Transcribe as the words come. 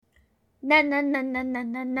Na na na na na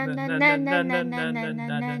na na Na na na na na na na na na na na na na na na na na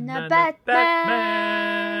na na na Batman.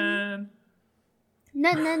 Batman.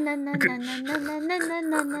 Na na na na na na na na na na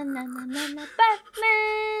na na na na na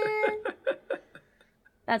Batman.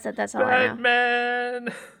 That's it. That's all I know.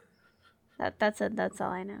 Batman. That's it. That's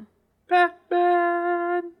all I know.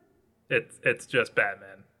 Batman. It's just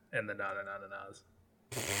Batman and the na na na na na's.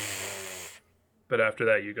 But after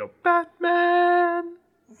that, you go Batman.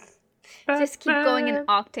 Just keep going an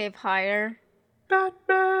Batman. octave higher.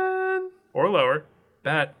 Batman. Or lower.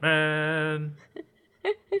 Batman.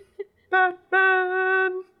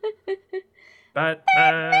 Batman.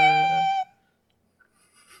 Batman.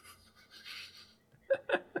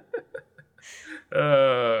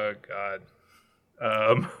 Oh God.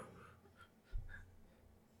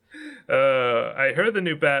 I heard the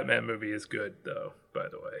new Batman movie is good though, by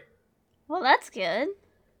the way. Well, that's good.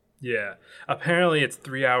 Yeah. Apparently it's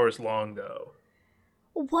 3 hours long though.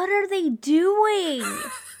 What are they doing?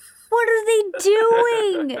 What are they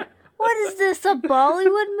doing? What is this, a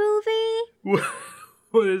Bollywood movie?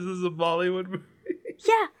 What is this, a Bollywood movie?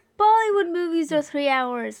 Yeah, Bollywood movies are 3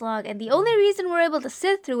 hours long, and the only reason we're able to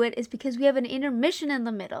sit through it is because we have an intermission in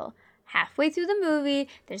the middle. Halfway through the movie,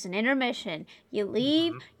 there's an intermission. You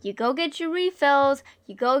leave, you go get your refills,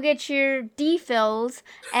 you go get your defills,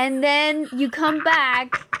 and then you come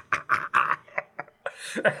back.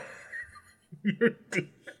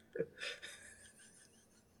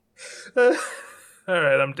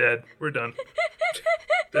 Alright, I'm dead. We're done.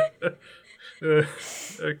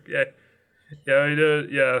 Okay. Yeah, we do.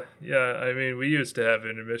 Yeah. I mean, we used to have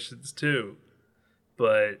intermissions too,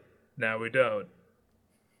 but now we don't.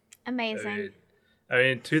 Amazing. I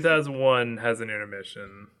mean, 2001 has an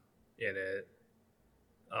intermission in it.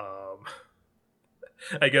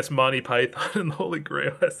 I guess Monty Python and the Holy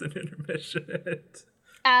Grail has an intermission in it.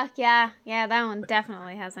 Yeah, that one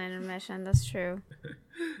definitely has an intermission. That's true.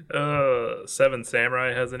 Seven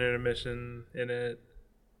Samurai has an intermission in it.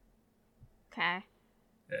 Okay.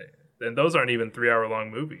 And those aren't even 3 hour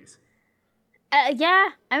long movies. Yeah.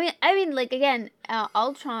 I mean, like again,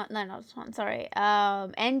 Ultron. No, not Ultron. Sorry.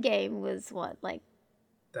 Endgame was what, like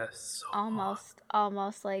That's so long.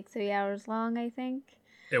 almost like 3 hours long. I think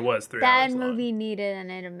It was 3 that hours long. movie needed an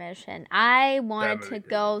intermission. I wanted to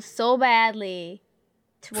go so badly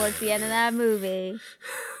towards the end of that movie.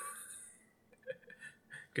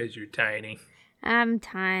 Because you're tiny. I'm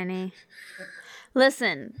tiny.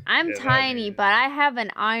 Listen, I'm tiny, but I have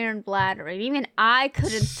an iron bladder, and even I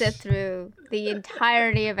couldn't sit through the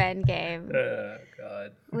entirety of Endgame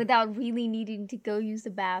God. without really needing to go use the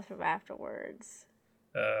bathroom afterwards.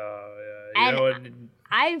 Oh, yeah. You know what?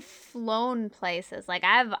 I've flown places. Like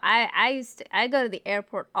I go to the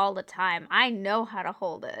airport all the time. I know how to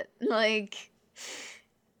hold it. Like,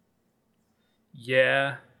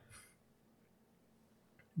 yeah.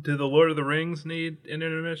 Do the Lord of the Rings need an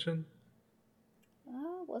intermission?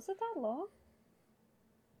 was it that long?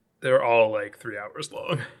 They're all like 3 hours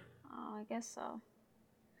long. Oh, I guess so.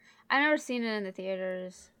 I've never seen it in the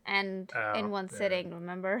theaters and in one sitting,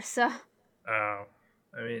 remember? So. Oh,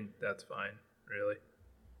 I mean, that's fine, really.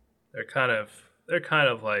 They're kind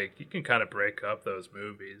of like, you can kind of break up those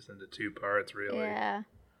movies into 2 parts, really. Yeah.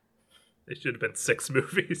 They should have been 6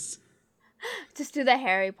 movies. Just do the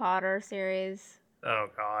Harry Potter series. Oh,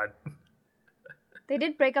 God. They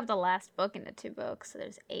did break up the last book into 2 books, so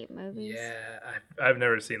there's 8 movies. Yeah, I've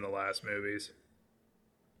never seen the last movies.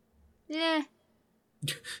 Yeah.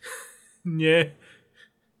 Yeah.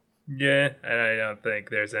 Yeah, and I don't think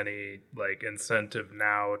there's any, like, incentive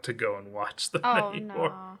now to go and watch them anymore.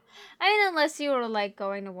 No. I mean, unless you were, like,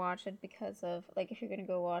 going to watch it because of, like, if you're going to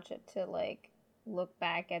go watch it to, like, look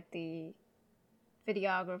back at the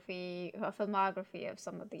filmography of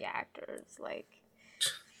some of the actors, like.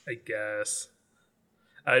 I guess.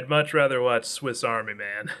 I'd much rather watch Swiss Army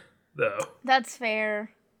Man, though. That's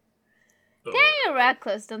fair. Daniel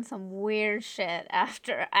Radcliffe's done some weird shit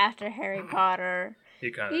after Harry Potter.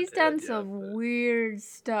 He's done some weird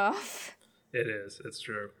stuff. It is. It's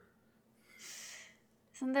true.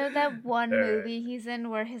 Isn't there that one movie he's in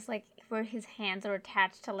where his hands are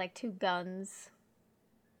attached to like 2 guns?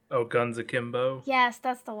 Oh, Guns Akimbo? Yes,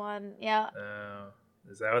 that's the one. Yeah.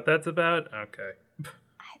 Is that what that's about? Okay.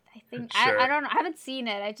 I think Sure. I don't know. I haven't seen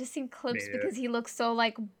it. I just seen clips because he looks so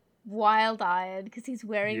like wild-eyed because he's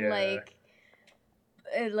wearing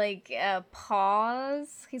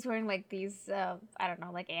paws. He's wearing like these I don't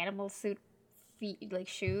know, like animal suit feet, like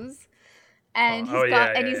shoes. And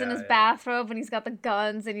he's in his bathrobe and he's got the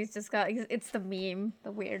guns and he's just got it's the meme,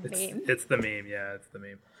 the weird meme. It's the meme, yeah, it's the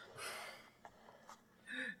meme.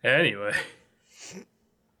 Anyway.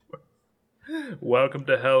 Welcome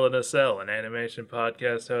to Hell in a Cell, an animation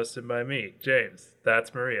podcast hosted by me, James.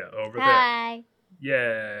 That's Maria over there. Hi.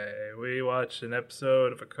 Yay! We watch an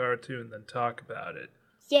episode of a cartoon, then talk about it.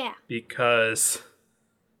 Yeah. Because,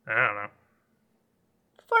 I don't know,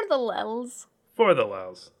 For the lulz. for the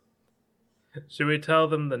lulz. Should we tell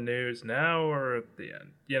them the news now or at the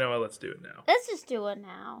end? You know what? Let's do it now. Let's just do it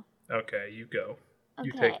now. Okay, you go. Okay.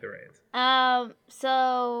 You take the reins.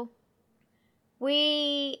 So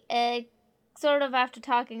we sort of after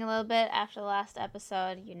talking a little bit after the last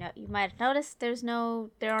episode, you might have noticed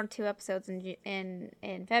there aren't 2 episodes in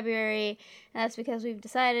February, and that's because we've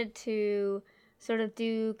decided to sort of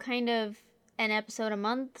do kind of an episode a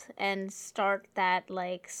month and start that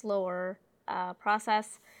like slower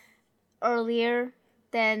process earlier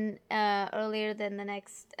than the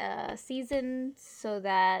next season, so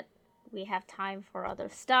that we have time for other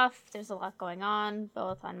stuff. There's a lot going on,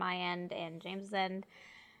 both on my end and James' end.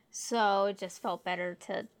 So it just felt better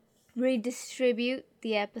to redistribute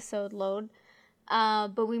the episode load.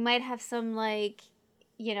 But we might have some,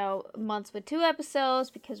 months with 2 episodes,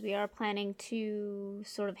 because we are planning to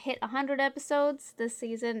sort of hit 100 episodes this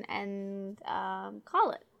season and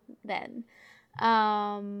call it then.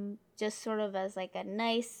 Just sort of as like a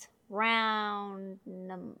nice round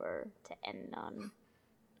number to end on.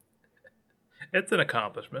 It's an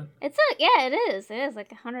accomplishment. It is. It is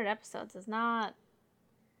like 100 episodes. It's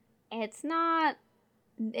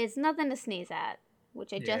nothing to sneeze at,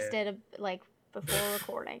 which I just did before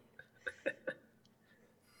recording.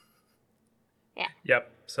 Yeah. Yep.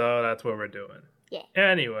 So that's what we're doing. Yeah.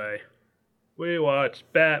 Anyway, we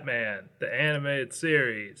watched Batman, the animated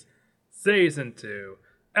series, Season 2,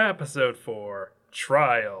 Episode 4,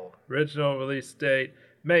 Trial. Original release date,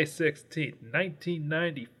 May 16th,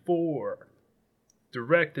 1994.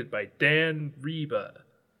 Directed by Dan Reba.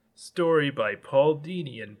 Story by Paul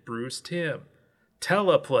Dini and Bruce Timm.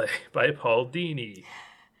 Teleplay by Paul Dini.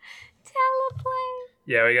 Teleplay.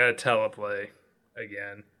 Yeah, we got a teleplay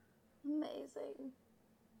again. Amazing.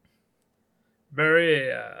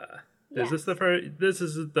 Maria, Yes. This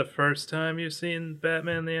is the first time you've seen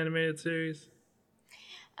Batman the Animated Series?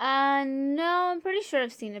 No, I'm pretty sure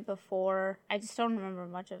I've seen it before. I just don't remember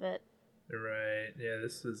much of it. Right. Yeah,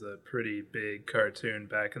 this was a pretty big cartoon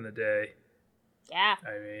back in the day. Yeah.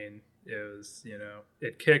 I mean, it was,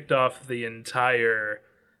 it kicked off the entire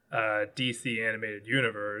DC animated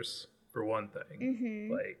universe, for one thing.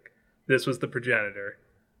 Mm-hmm. Like, this was the progenitor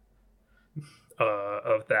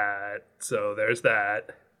of that. So there's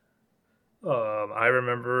that. I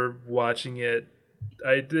remember watching it.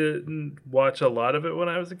 I didn't watch a lot of it when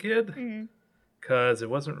I was a kid, because it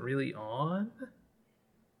wasn't really on.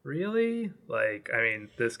 Really? Like, I mean,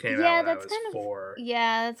 this came out when I was 4.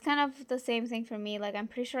 Yeah, that's kind of the same thing for me. Like, I'm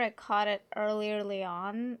pretty sure I caught it early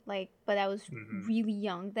on, but I was really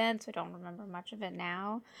young then, so I don't remember much of it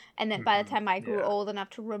now. And then by the time I grew old enough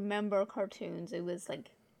to remember cartoons, it was like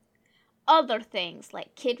other things,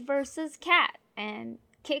 like Kid vs. Kat and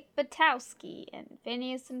Kick Buttowski and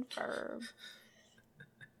Phineas and Ferb.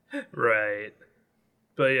 Right.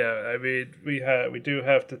 But yeah, I mean, we do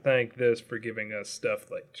have to thank this for giving us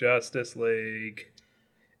stuff like Justice League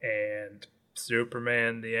and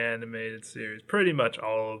Superman the Animated Series. Pretty much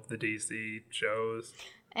all of the DC shows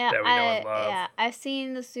that we know and love. Yeah, I've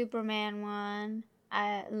seen the Superman one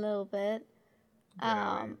a little bit.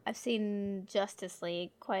 I've seen Justice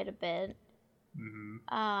League quite a bit.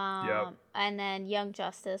 Yep. And then Young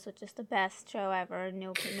Justice, which is the best show ever.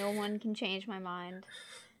 No one can change my mind.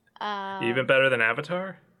 Even better than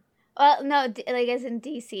Avatar? Well, no, as in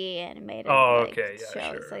DC animated. Okay, yeah,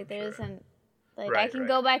 shows. sure. There isn't. I Right, can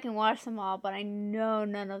go back and watch them all, but I know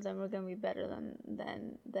none of them are gonna be better than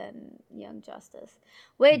Young Justice,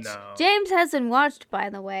 which James hasn't watched,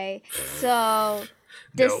 by the way. So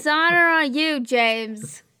dishonor on you,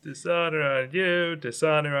 James. Dishonor on you.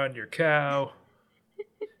 Dishonor on your cow.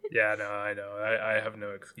 Yeah, no, I know. I have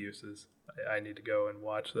no excuses. I need to go and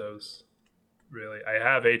watch those. Really, I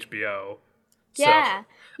have HBO. Yeah,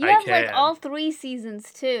 so you have all 3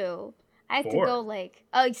 seasons too. I have 4. to go 4.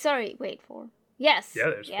 Yes. Yeah,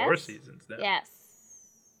 there's 4 seasons now. Yes.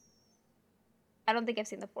 I don't think I've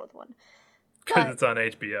seen the 4th one. Because it's on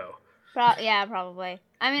HBO. Yeah, probably.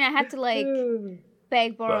 I mean, I had to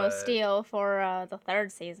beg, borrow, steal for the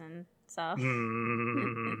 3rd season. So.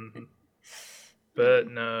 But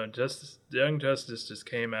no, Young Justice just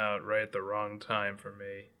came out right at the wrong time for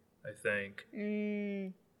me, I think.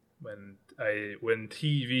 When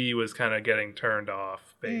TV was kind of getting turned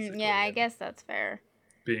off, basically. Yeah, I guess that's fair.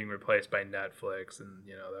 Being replaced by Netflix, and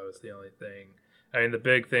that was the only thing. I mean, the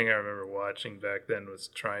big thing I remember watching back then was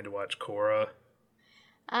trying to watch Korra.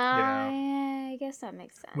 I guess that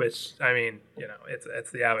makes sense. Which, I mean,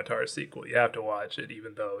 it's the Avatar sequel. You have to watch it,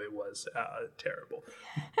 even though it was terrible.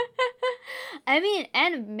 I mean,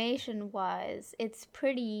 animation-wise, it's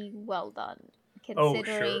pretty well done,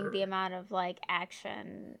 considering the amount of like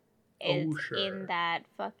action is in that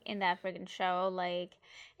friggin' show. Like,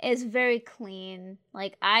 it's very clean.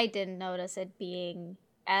 Like, I didn't notice it being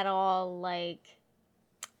at all like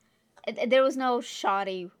there was no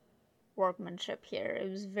shoddy workmanship here. It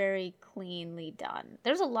was very cleanly done.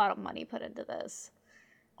 There's a lot of money put into this.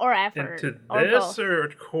 Or effort. Into this or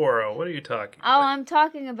Korra? What are you talking about? Oh, I'm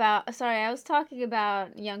talking about... Sorry, I was talking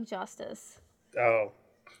about Young Justice. Oh.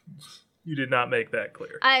 You did not make that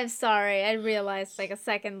clear. I'm sorry. I realized like a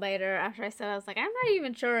second later after I said it, I was like, I'm not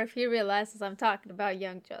even sure if he realizes I'm talking about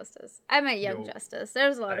Young Justice. I meant Young Justice.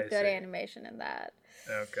 There's a lot of good animation in that.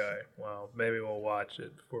 Okay. Well, maybe we'll watch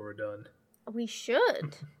it before we're done. We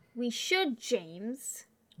should. We should, James.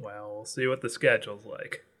 Well, we'll see what the schedule's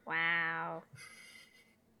like. Wow.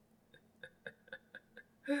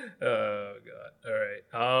 Oh, God. All right.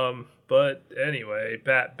 But anyway,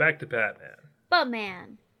 back to Batman.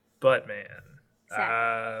 Batman.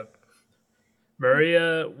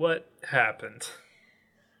 Maria, what happened?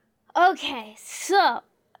 Okay, so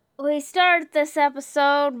we start this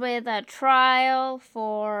episode with a trial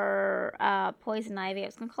for Poison Ivy. I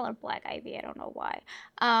was gonna call her Black Ivy. I don't know why.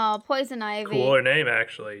 Poison Ivy. Cooler name,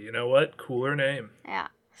 actually. You know what? Cooler name. Yeah.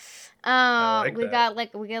 Like we that.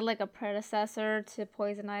 get like a predecessor to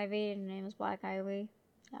Poison Ivy, and her name is Black Ivy.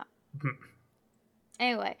 Yeah.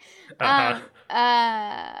 Anyway.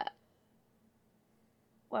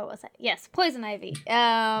 What was it? Yes, Poison Ivy.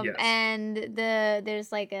 Yes. And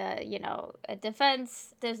there's like a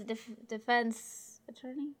defense. There's a defense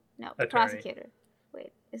attorney. No, the prosecutor.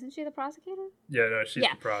 Wait, isn't she the prosecutor? Yeah, no, she's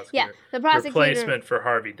the prosecutor. Yeah, the prosecutor. Replacement for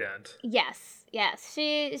Harvey Dent. Yes.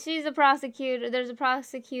 She's a prosecutor. There's a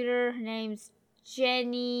prosecutor. Her name's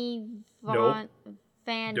Jenny Van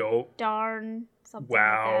Dorn. Something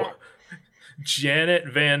like that. Janet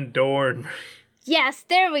Van Dorn. Yes,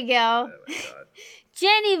 there we go. Oh my God.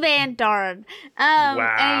 Jenny Van Dorn.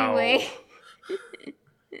 Wow. Anyway.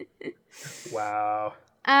 Wow.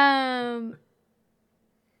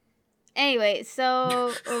 Anyway,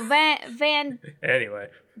 so Van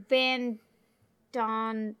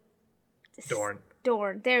Dorn.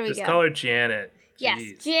 There we go. Just call her Janet. Yes,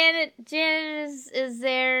 Janet is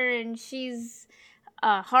there, and she's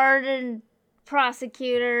a hardened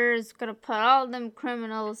prosecutor. Is gonna put all them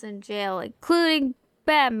criminals in jail, including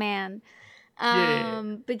Batman.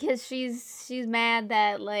 Because she's mad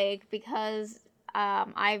that because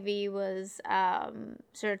Ivy was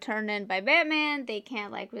sort of turned in by Batman, they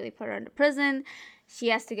can't really put her into prison. She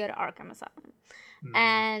has to go to Arkham Asylum.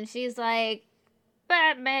 And she's like,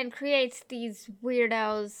 Batman creates these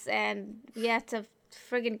weirdos and we have to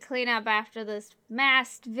friggin' clean up after this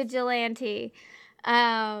masked vigilante.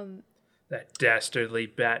 That dastardly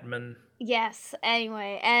Batman. Yes,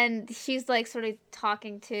 anyway, and she's sort of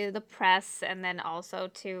talking to the press and then also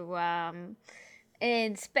to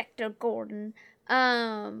Inspector Gordon.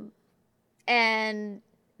 And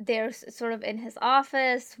they're sort of in his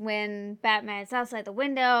office when Batman's outside the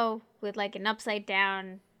window with an upside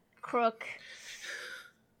down crook.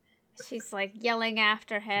 She's yelling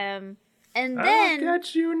after him. And then I'll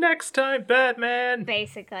get you next time, Batman.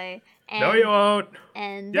 Basically. And, no, you won't.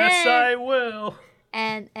 And yes, I will.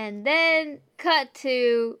 And then cut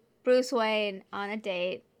to Bruce Wayne on a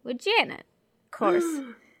date with Janet. Of course.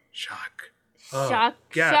 Shock.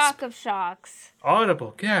 Shock of shocks.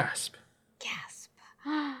 Audible gasp.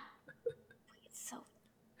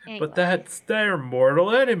 Anyway. But they're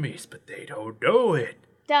mortal enemies, but they don't know it.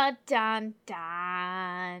 Dun dun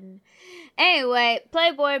dun. Anyway,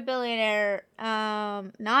 Playboy billionaire,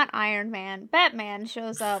 not Iron Man, Batman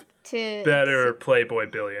shows up to... Better Playboy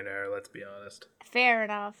billionaire, let's be honest. Fair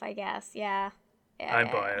enough, I guess, yeah. I'm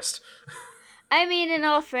biased. I mean, in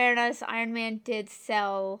all fairness, Iron Man did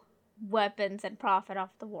sell weapons and profit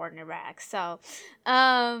off the war in Iraq, so,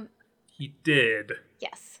 He did.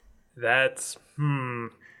 Yes. That's,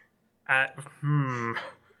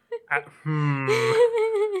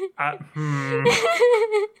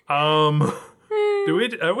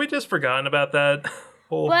 Do we just forgotten about that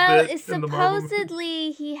whole bit in the Marvel movie?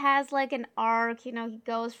 Supposedly he has an arc, he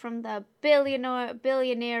goes from the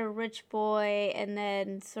billionaire rich boy and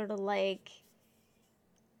then sort of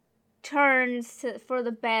turns for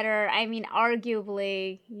the better. I mean,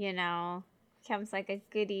 arguably, becomes a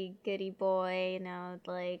goody boy,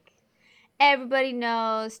 everybody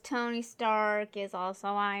knows Tony Stark is also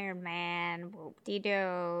Iron Man.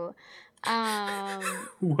 Whoop-de-doo.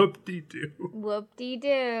 Whoop-de-doo.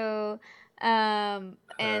 Whoop-de-doo. And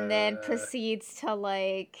then proceeds to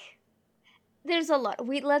like. There's a lot.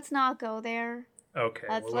 Let's not go there. Okay.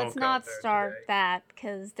 Let's not start that,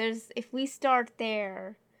 because if we start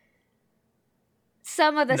there,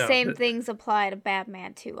 some of the same things apply to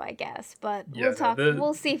Batman too, I guess. But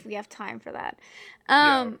we'll see if we have time for that.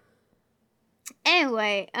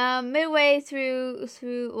 Anyway, midway through,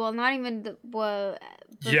 well, not even before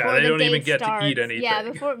they don't even get to eat anything. Yeah,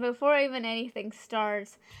 before even anything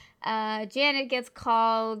starts, Janet gets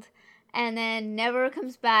called, and then never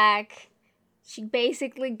comes back. She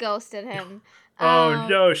basically ghosted him. Oh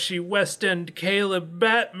no, she West End Caleb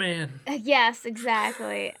Batman. Yes,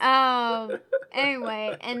 exactly.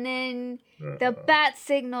 Anyway, and then the bat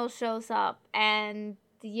signal shows up, and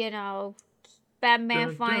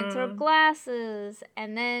Batman finds her glasses,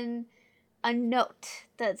 and then a note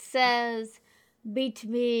that says, "Meet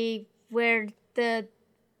me where the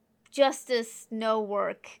justice no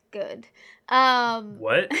work good."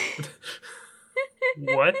 What?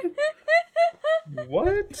 What?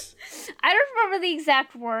 What? I don't remember the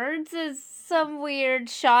exact words. It's some weird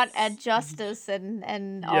shot at justice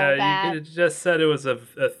and all that. Yeah, you could have just said it was a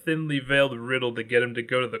thinly veiled riddle to get him to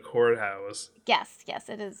go to the courthouse. Yes,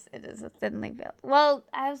 it is a thinly veiled. Well,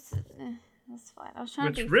 that's fine. I was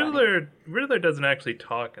trying to be Riddler doesn't actually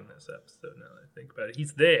talk in this episode, now that I think about it.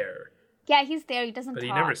 He's there. Yeah, he's there. He doesn't talk. But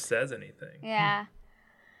he never says anything. Yeah.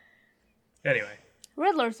 Anyway.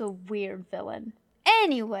 Riddler's a weird villain.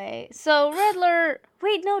 Anyway, so Riddler...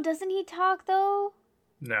 Wait, no, doesn't he talk, though?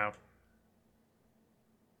 No.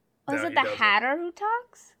 Was it the Hatter who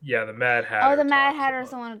talks? Yeah, the Mad Hatter. Oh, the Mad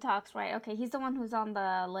Hatter's the one who talks, right. Okay, he's the one who's on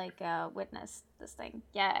the, witness, this thing.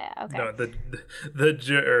 Yeah, okay. No, the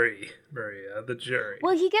jury, Maria, the jury.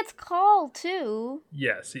 Well, he gets called, too.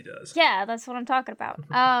 Yes, he does. Yeah, that's what I'm talking about.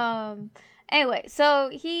 Anyway, so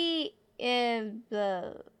he gets,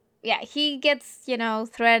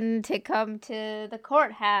 threatened to come to the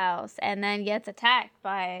courthouse, and then gets attacked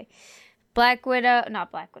by Black Widow. Not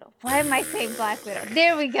Black Widow. Why am I saying Black Widow?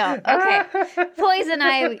 There we go. Okay. Poison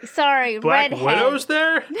Ivy. Sorry, Black Redhead. Widow's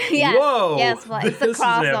there? Yes. Whoa. Yes, it's a crossover. This is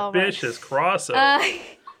an ambitious crossover.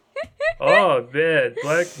 Oh, man.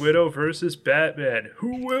 Black Widow versus Batman.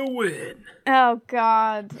 Who will win? Oh,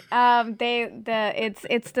 God.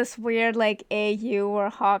 It's this weird, AU where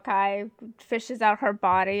Hawkeye fishes out her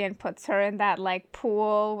body and puts her in that,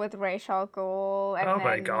 pool with Ra's al Ghul. And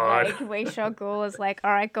my God. Ra's al Ghul is like,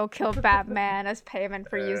 all right, go kill Batman as payment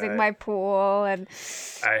for using my pool. And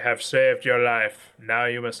I have saved your life. Now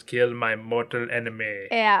you must kill my mortal enemy.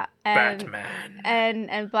 Yeah. Batman.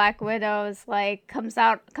 And Black Widow is comes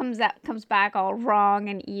back all wrong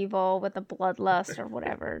and evil with the bloodlust or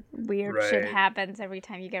whatever weird shit happens every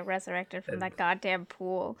time you get resurrected from that goddamn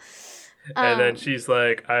pool. And then she's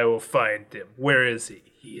like, I will find him. Where is he?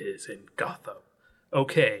 He is in Gotham.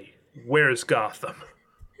 Okay, where's Gotham?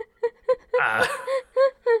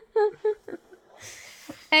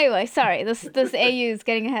 Anyway, sorry, this AU is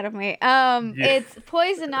getting ahead of me. It's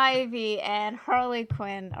Poison Ivy and Harley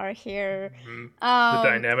Quinn are here. The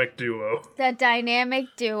dynamic duo. The dynamic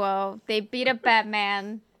duo. They beat up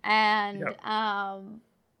Batman, and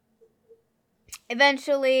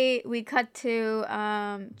eventually we cut to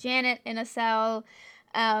Janet in a cell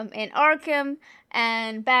in Arkham,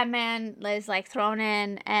 and Batman is thrown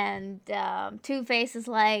in, and Two-Face is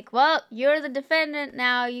like, well, you're the defendant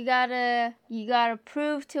now. You gotta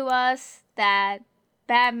prove to us that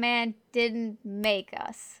Batman didn't make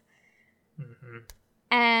us. Mm-hmm.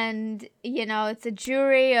 And it's a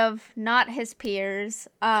jury of not his peers.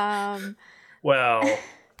 Well,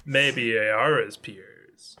 maybe they are his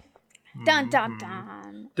peers. Dun dun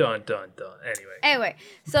dun. Dun dun dun. Anyway,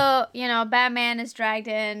 so Batman is dragged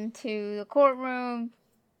into the courtroom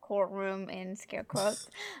in scare quotes.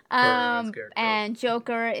 And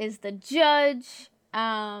Joker is the judge.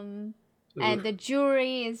 And the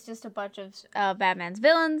jury is just a bunch of Batman's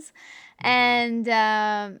villains. And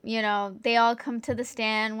they all come to the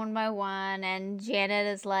stand one by one, and Janet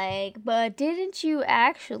is like, but didn't you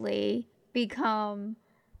actually become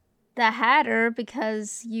the Hatter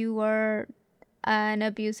because you were an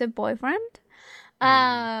abusive boyfriend?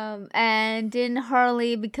 And didn't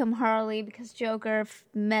Harley become Harley because Joker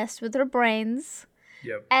messed with her brains?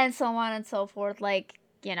 Yep. And so on and so forth. And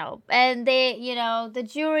they, the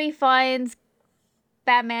jury finds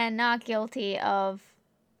Batman not guilty of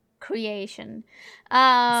creation. They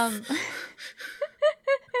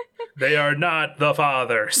are not the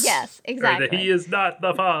fathers. Yes, exactly. Or that he is not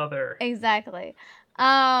the father. Exactly.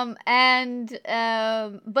 But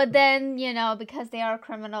then, because they are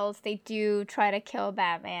criminals, they do try to kill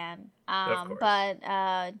Batman. Of course. But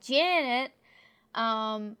Janet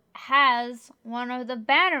has one of the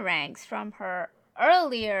batarangs from her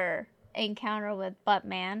earlier encounter with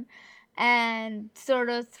Batman and sort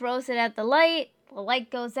of throws it at the light. The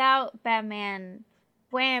light goes out. Batman,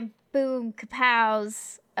 wham, boom,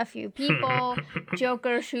 kapows a few people.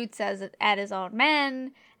 Joker shoots at his own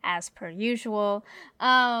men, as per usual.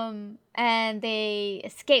 And they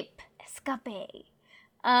escape.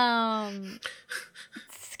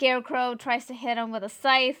 Scarecrow tries to hit him with a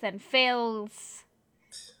scythe and fails.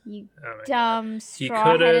 You dumb,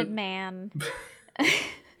 straw-headed man.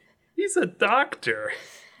 He's a doctor.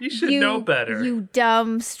 You should know better. You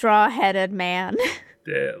dumb, straw-headed man.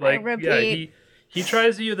 Yeah, I repeat. He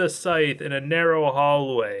tries to use a scythe in a narrow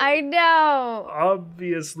hallway. I know.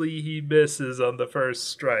 Obviously, he misses on the first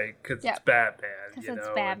strike because it's Batman. Because it's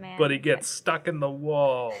Batman. But he gets stuck in the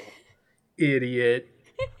wall. Idiot.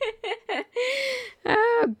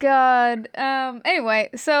 Oh God.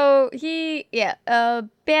 Anyway, so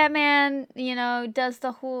Batman, does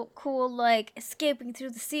the whole cool like escaping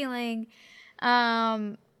through the ceiling.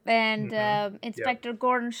 Inspector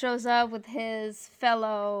Gordon shows up with his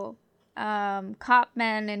fellow cop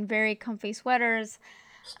men in very comfy sweaters.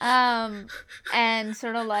 And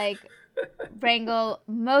sort of like wrangle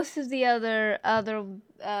most of the other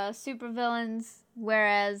supervillains,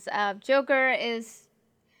 whereas Joker is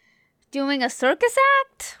doing a circus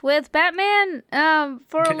act with Batman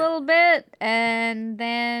for a little bit, and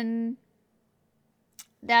then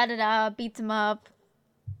beats him up.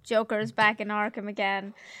 Joker's back in Arkham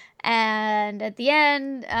again, and at the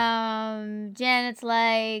end, Janet's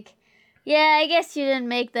like, "Yeah, I guess you didn't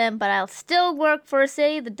make them, but I'll still work for a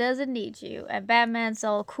city that doesn't need you." And Batman's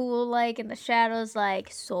all cool, like in the shadows,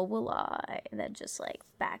 like, "So will I," and then just like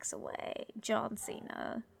backs away. John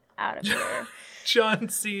Cena. Out of here. John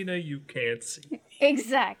Cena, you can't see.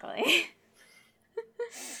 Exactly.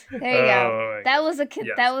 There you go. That was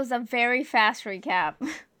that was a very fast recap.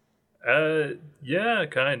 Yeah,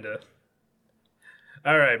 kinda.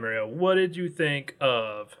 All right, Maria, what did you think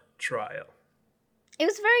of Trial? It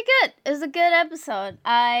was very good. It was a good episode.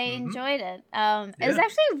 I enjoyed it. It was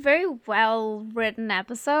actually a very well written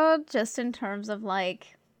episode, just in terms of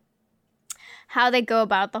like how they go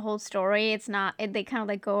about the whole story. It's not, they kind of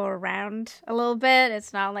like go around a little bit.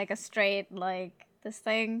 It's not like a straight, like, this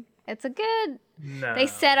thing. It's a good, they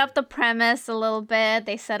set up the premise a little bit.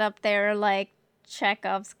 They set up their, like,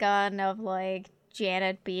 Chekhov's gun of, like,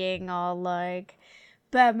 Janet being all, like,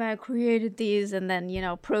 Batman created these, and then,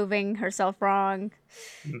 proving herself wrong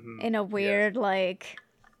in a weird, like,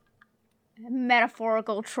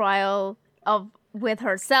 metaphorical trial with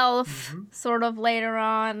herself, sort of later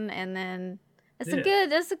on, and then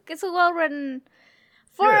it's a well written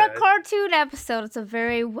for a cartoon episode. It's a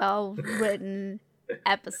very well written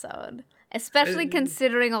episode, especially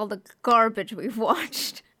considering all the garbage we've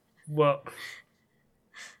watched. Well,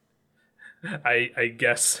 I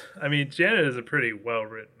guess Janet is a pretty well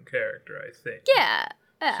written character. I think. Yeah.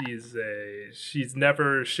 She's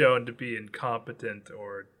never shown to be incompetent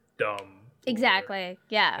or dumb. Exactly.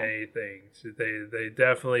 Yeah. Anything. They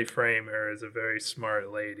definitely frame her as a very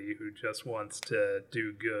smart lady who just wants to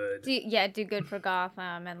do good. Do good for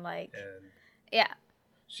Gotham and like. Yeah.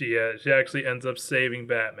 She actually ends up saving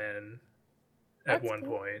Batman at one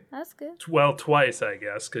point. That's good. Well, twice, I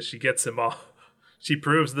guess, because she gets him off. She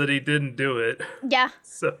proves that he didn't do it. Yeah.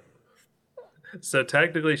 So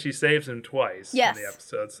technically, she saves him twice in the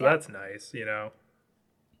episode. So that's nice,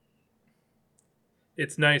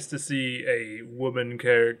 It's nice to see a woman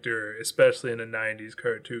character, especially in a 90s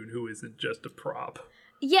cartoon, who isn't just a prop.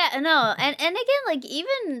 Yeah, no, and again, like,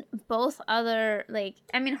 even both other, like,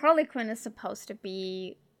 Harley Quinn is supposed to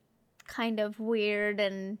be kind of weird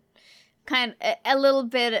and kind of a little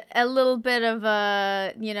bit of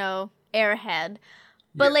a, airhead.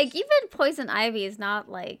 But, like, even Poison Ivy is not,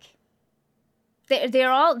 like,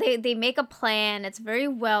 they make a plan. It's very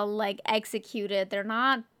well, like, executed. They're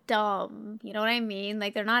not dumb, you know what I mean?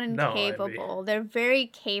 Like, they're not incapable. They're very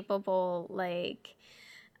capable, like,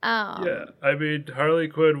 yeah, Harley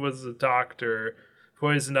Quinn was a doctor,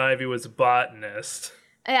 Poison Ivy was a botanist.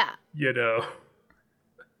 Yeah.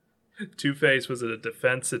 Two-Face was a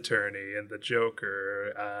defense attorney, and the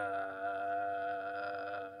Joker,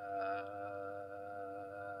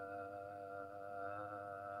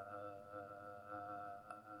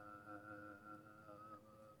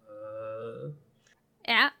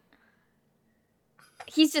 yeah.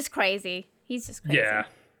 He's just crazy.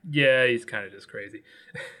 Yeah, he's kind of just crazy.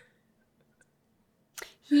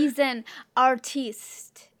 He's an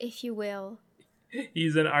artiste, if you will.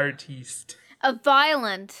 He's an artiste. A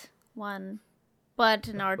violent one. but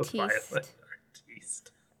an A artiste. violent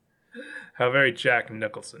artiste. How very Jack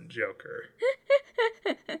Nicholson Joker.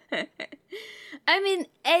 I mean,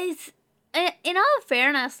 it's in all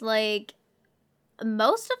fairness, like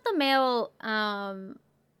most of the male,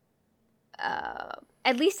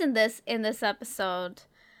 at least in this episode,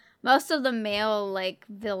 most of the male like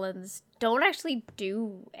villains don't actually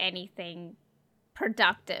do anything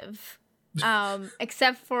productive,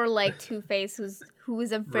 except for like Two-Face, who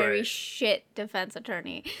is a very Right. shit defense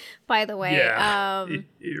attorney, by the way. Yeah,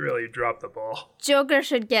 he really dropped the ball. Joker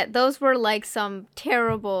should get those. Were like some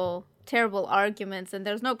terrible arguments, and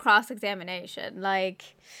there's no cross-examination.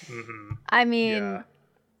 Like, I mean,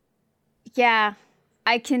 yeah,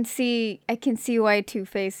 I can see why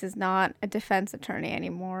Two-Face is not a defense attorney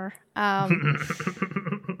anymore.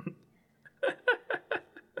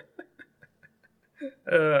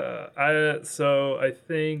 I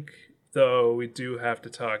think though we do have to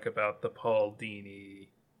talk about the Paul Dini,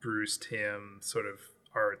 Bruce Timm sort of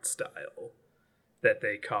art style that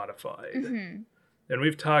they codified. And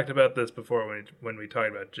we've talked about this before when we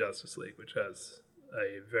talked about Justice League, which has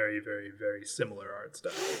a very, very, very similar art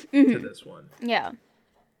style to this one. Yeah.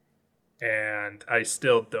 And I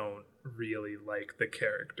still don't really like the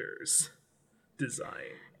characters'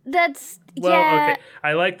 design. Yeah. Okay.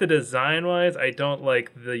 I like the design wise. I don't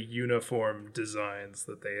like the uniform designs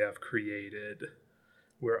that they have created,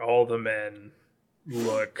 where all the men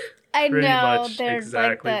look pretty much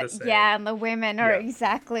exactly like the same. Yeah, and the women are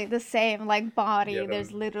exactly the same, like body. Yeah,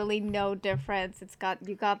 There's literally no difference.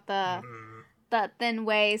 You got the thin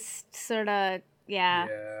waist, sort of. Yeah.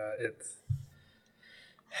 Yeah, it's.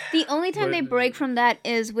 The only time they break from that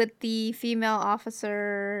is with the female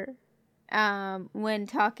officer. When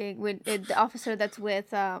the officer that's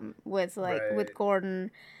with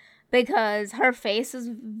Gordon, because her face is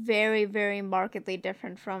very, very markedly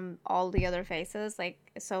different from all the other faces, like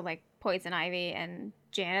Poison Ivy and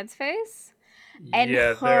Janet's face, and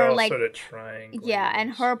they're all sort of triangle. Yeah,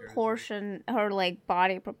 and her like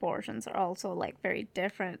body proportions are also like very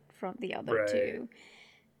different from the other two.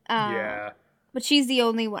 But she's the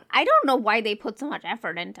only one. I don't know why they put so much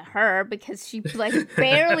effort into her, because she like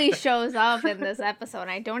barely shows up in this episode.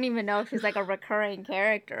 I don't even know if she's like a recurring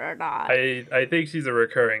character or not. I think she's a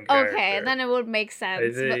recurring character. Okay, then it would make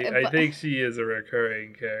sense. I think she is a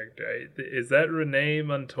recurring character. Is that Renee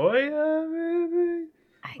Montoya? Maybe?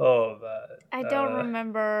 I don't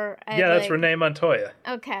remember. That's Renee Montoya.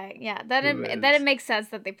 Okay, yeah, it makes sense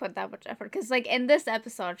that they put that much effort, because like in this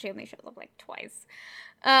episode she only shows up like twice.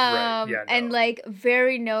 And like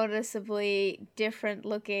very noticeably different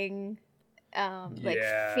looking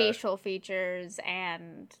facial features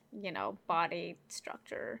and body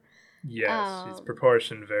structure. Yes, she's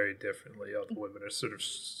proportioned very differently. All the women are sort of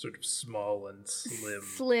small and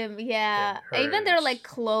slim. Yeah. Even their like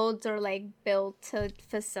clothes are like built to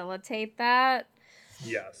facilitate that.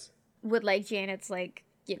 Yes. With like Janet's like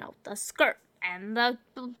the skirt and the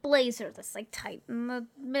blazer that's like tight in the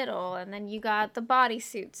middle, and then you got the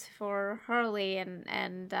bodysuits for Harley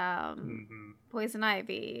and Poison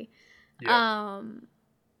Ivy. Yeah.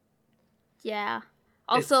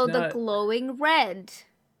 Also the glowing red.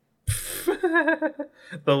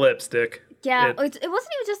 The lipstick. Yeah, it wasn't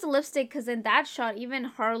even just the lipstick, because in that shot even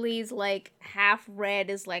Harley's like half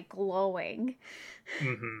red is like glowing.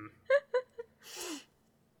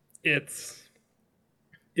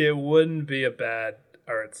 It wouldn't be a bad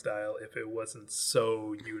art style if it wasn't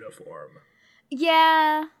so uniform.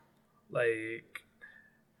 Yeah. Like,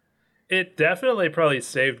 it definitely probably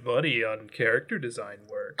saved money on character design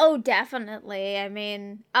work. Oh, definitely. I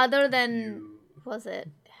mean, other than was it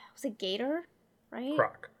Gator, right?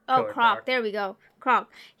 Croc. Oh, Croc. There we go. Croc.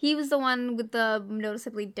 He was the one with the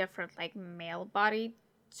noticeably different like male body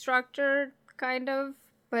structure, kind of.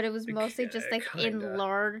 But it was mostly just like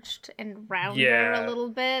enlarged and rounder a little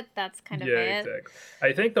bit. That's kind of it. Yeah, exactly.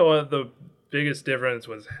 I think the biggest difference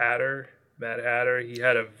was Mad Hatter. He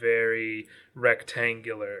had a very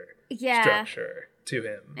rectangular structure to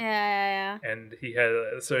him. Yeah. And he's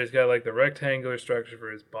got like the rectangular structure for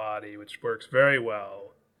his body, which works very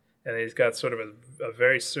well. And he's got sort of a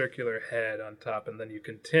very circular head on top, and then you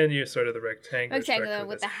continue sort of the rectangular structure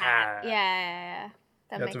with the hat. Yeah.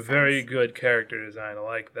 That's a very good character design. I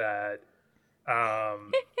like that.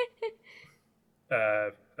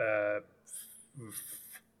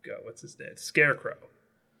 What's his name? Scarecrow.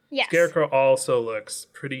 Yes. Scarecrow also looks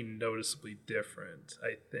pretty noticeably different,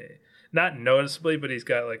 I think. Not noticeably, but he's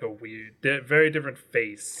got like a weird, very different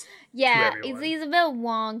face. Yeah, he's a bit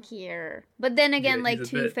wonkier. But then again, like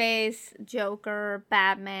Two-Face, Joker,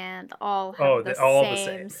 Batman, all have the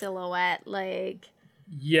same silhouette. Like,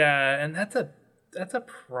 yeah, and that's a that's a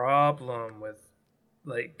problem with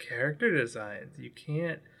like character designs. You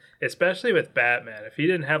can't, especially with Batman. If he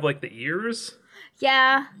didn't have like the ears,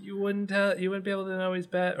 Yeah. you wouldn't be able to know he's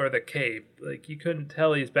or the cape. Like you couldn't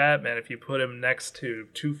tell he's Batman if you put him next to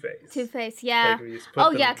Two-Face. Two-Face, yeah. Like, you just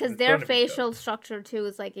put them yeah, because in their front of each facial other. structure too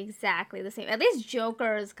is like exactly the same. At least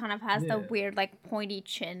Joker's kind of has the Yeah. weird like pointy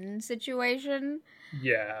chin situation.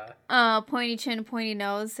 Yeah. Pointy chin, pointy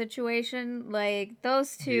nose situation. Like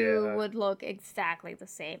those two Yeah. would look exactly the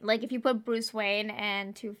same. Like if you put Bruce Wayne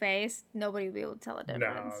and Two-Face, nobody would be able to tell a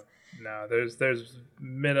difference. No. There's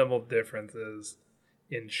minimal differences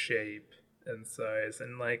in shape and size,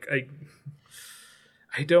 and like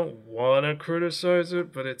I don't want to criticize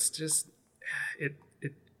it, but it's just it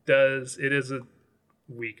is a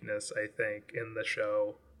weakness, I think, in the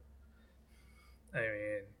show. I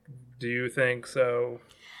mean, do you think so?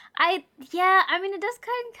 I mean it does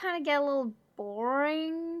kind of get a little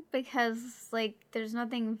boring because like there's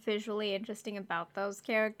nothing visually interesting about those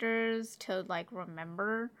characters to like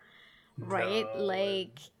remember, right? No.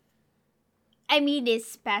 Like I mean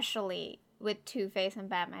especially with Two-Face and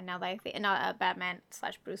Batman, now that I think, not Batman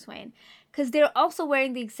 / Bruce Wayne, because they're also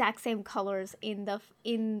wearing the exact same colors in this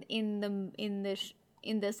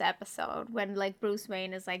episode when like Bruce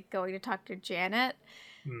Wayne is like going to talk to Janet.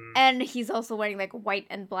 And he's also wearing like white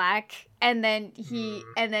and black, and then you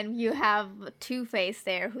have Two-Face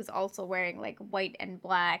there who's also wearing like white and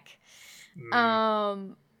black.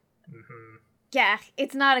 Yeah,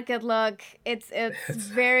 it's not a good look. It's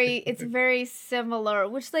very similar,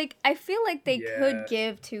 which like I feel like they could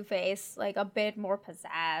give Two-Face like a bit more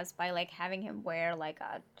pizzazz by like having him wear like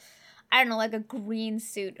a, I don't know, like a green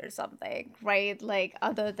suit or something, right? Like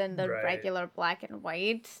other than the regular black and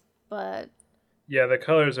white, but yeah, the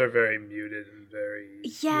colors are very muted and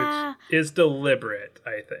which is deliberate,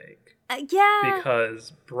 I think.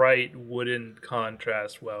 Because bright wouldn't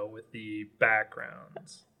contrast well with the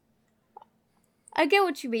backgrounds. I get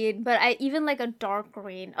what you mean, but even like a dark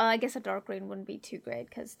green. I guess a dark green wouldn't be too great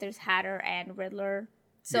because there's Hatter and Riddler.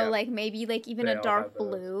 So like maybe like even a dark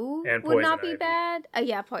blue would not be bad.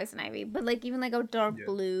 Yeah, Poison Ivy, but like even like a dark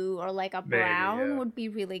blue or like a brown would be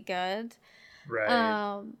really good.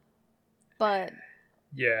 Right. But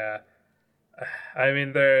yeah, I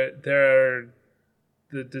mean the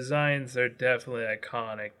designs are definitely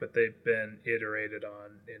iconic, but they've been iterated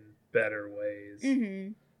on in better ways.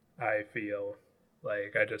 I feel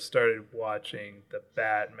like I just started watching The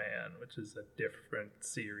Batman, which is a different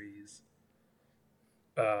series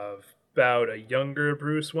about a younger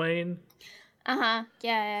Bruce Wayne.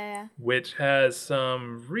 Yeah. Which has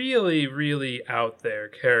some really, really out there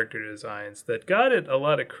character designs that got it a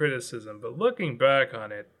lot of criticism, but looking back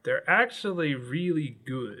on it, they're actually really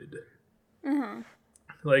good.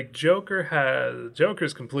 Like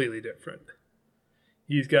Joker's completely different.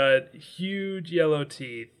 He's got huge yellow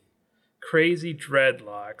teeth, crazy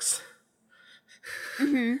dreadlocks.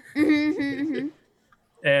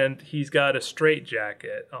 And he's got a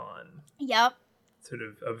straitjacket on. Yep. Sort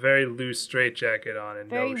of a very loose straitjacket on and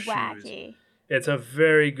very no shoes. wacky. It's a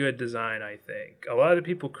very good design, I think. A lot of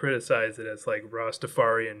people criticize it as like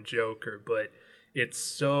Rastafarian Joker, but it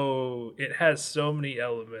has so many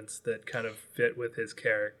elements that kind of fit with his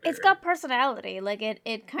character. It's got personality. Like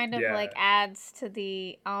it kind of like adds to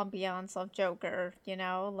the ambiance of Joker, you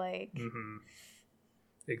know, like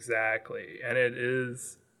Exactly. And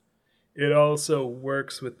it also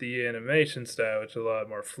works with the animation style, which is a lot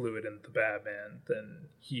more fluid in the Batman than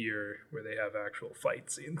here, where they have actual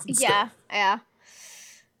fight scenes and stuff. Yeah.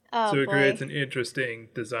 Oh, so it creates an interesting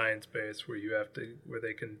design space where where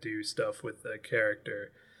they can do stuff with the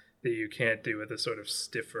character that you can't do with a sort of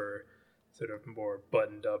stiffer, sort of more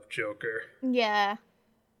buttoned up Joker. Yeah.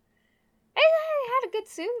 I had a good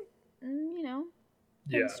suit, you know,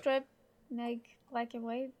 pinstripe, like black and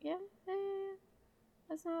white. Yeah.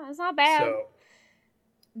 It's not bad.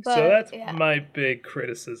 So that's my big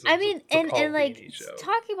criticism. I mean, and like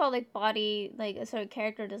talking about like body, like sort of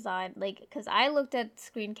character design, like because I looked at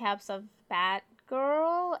screen caps of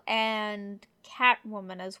Batgirl and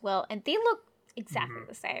Catwoman as well, and they look exactly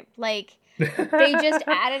the same. Like they just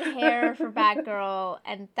added hair for Batgirl,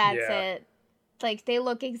 and that's it. Like they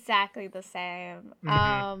look exactly the same.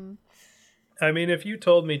 I mean, if you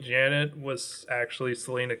told me Janet was actually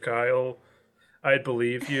Selena Kyle, I'd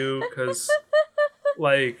believe you, because,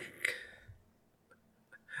 like,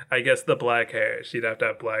 I guess the black hair, she'd have to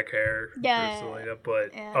have black hair for Selena,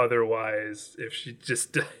 but otherwise, if she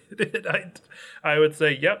just did it, I would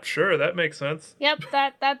say, yep, sure, that makes sense. Yep,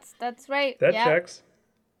 that's right. That checks.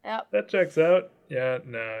 Yep. That checks out. Yeah,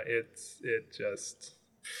 no, it just,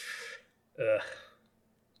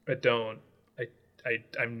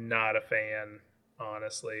 I'm not a fan,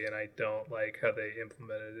 honestly, and I don't like how they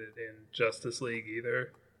implemented it in Justice League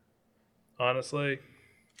either. Honestly.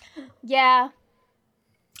 Yeah.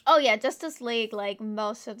 Oh yeah, Justice League, like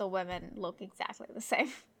most of the women look exactly the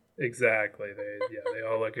same. Exactly. They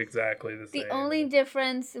all look exactly the same. The only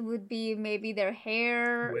difference would be maybe their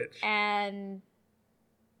hair and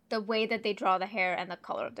the way that they draw the hair and the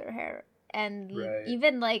color of their hair. And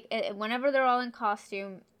even like whenever they're all in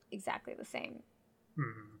costume, exactly the same.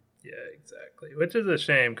 Mm-hmm. Yeah, exactly. Which is a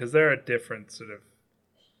shame because there are different sort of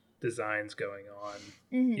designs going on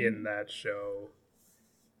in that show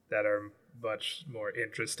that are much more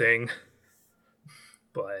interesting.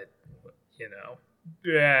 But, you know,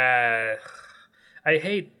 I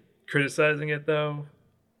hate criticizing it though,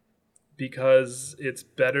 because it's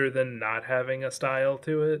better than not having a style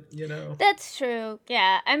to it, you know? That's true.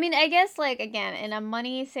 Yeah. I mean, I guess like again, in a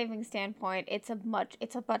money saving standpoint, it's a much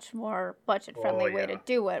more budget friendly way to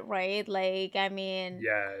do it, right? Like, I mean,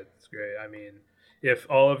 yeah, it's great. I mean, if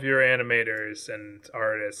all of your animators and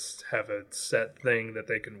artists have a set thing that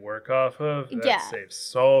they can work off of, that saves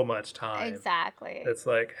so much time. Exactly. It's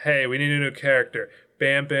like, hey, we need a new character.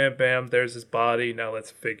 Bam, bam, bam. There's his body. Now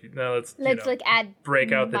let's like add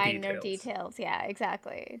break out minor the details. Yeah,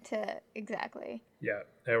 exactly. Yeah,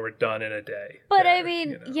 and we're done in a day. But I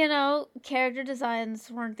mean, you know, character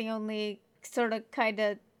designs weren't the only sort of kind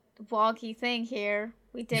of wonky thing here.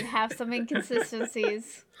 We did have some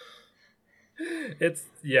inconsistencies. It's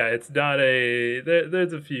not a.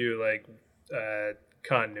 There's a few like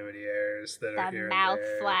continuity errors that are here. The mouth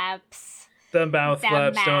flaps. The mouth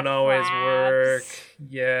flaps don't always work.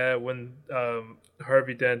 Yeah, when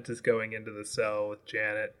Harvey Dent is going into the cell with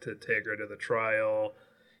Janet to take her to the trial,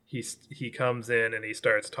 he comes in and he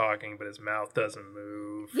starts talking, but his mouth doesn't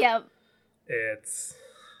move. Yep. It's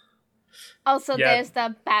also there's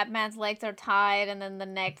the Batman's legs are tied, and then the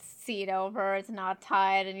next scene over it's not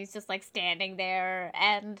tied, and he's just like standing there,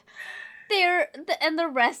 and the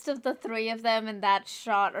rest of the three of them in that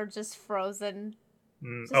shot are just frozen.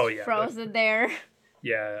 Frozen there.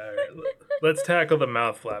 Yeah, all right. Let's tackle the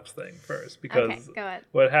mouth flaps thing first, because go ahead.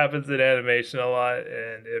 What happens in animation a lot,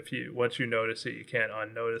 and once you notice it, you can't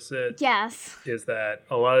unnotice it. Yes. Is that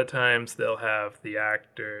a lot of times they'll have the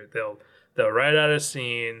actor, they'll write out a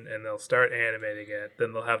scene and they'll start animating it,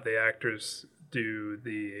 then they'll have the actors do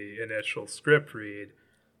the initial script read,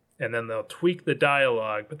 and then they'll tweak the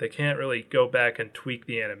dialogue, but they can't really go back and tweak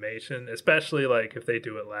the animation, especially like if they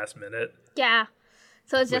do it last minute. Yeah.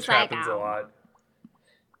 So it's just like happens a lot.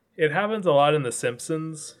 It happens a lot in The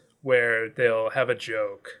Simpsons, where they'll have a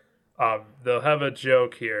joke. They'll have a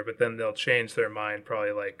joke here, but then they'll change their mind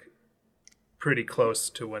probably like pretty close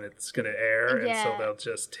to when it's going to air, and so they'll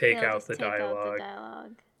just take out the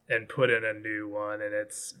dialogue and put in a new one, and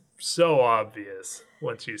it's so obvious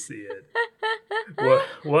once you see it.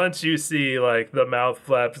 Once you see like the mouth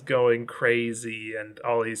flaps going crazy, and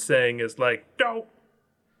all he's saying is like, "Don't."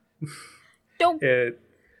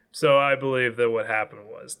 So I believe that what happened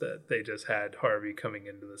was that they just had Harvey coming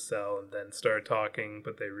into the cell and then start talking,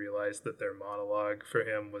 but they realized that their monologue for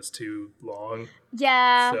him was too long.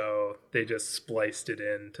 Yeah. So they just spliced it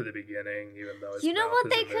in to the beginning, even though his You know mouth what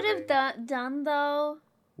they isn't could moving. have done though?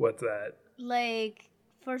 What's that? Like,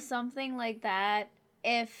 for something like that,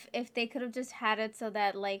 if they could have just had it so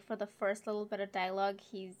that like for the first little bit of dialogue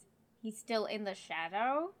he's still in the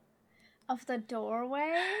shadow of the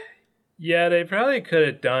doorway. Yeah, they probably could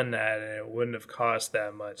have done that, and it wouldn't have cost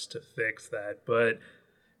that much to fix that. But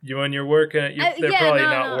when you're working, they're probably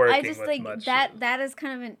not working. I just with think much that is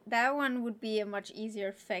kind of that one would be a much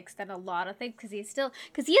easier fix than a lot of things, because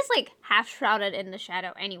he is like half shrouded in the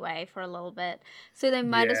shadow anyway for a little bit. So they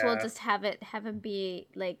might as well just have him be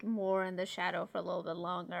like more in the shadow for a little bit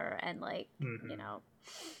longer, and like you know.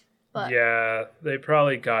 But yeah, they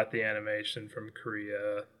probably got the animation from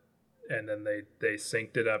Korea. And then they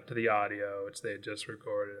synced it up to the audio, which they had just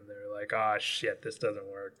recorded, and they were like, "Ah, shit, this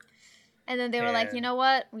doesn't work." And then they were like, "You know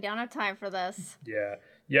what? We don't have time for this." Yeah.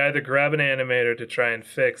 You either grab an animator to try and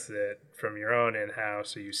fix it from your own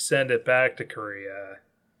in-house, or you send it back to Korea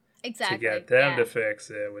to get them to fix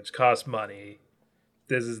it, which costs money.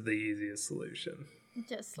 This is the easiest solution.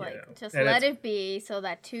 Just let it be, so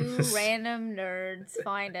that two random nerds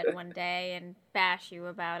find it one day and bash you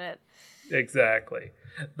about it. Exactly.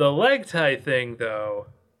 The leg tie thing, though,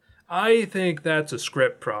 I think that's a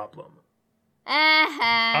script problem.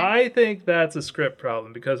 I think that's a script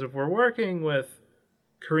problem, because if we're working with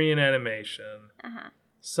Korean animation,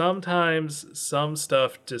 sometimes some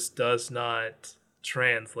stuff just does not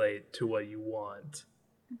translate to what you want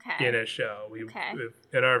in a show.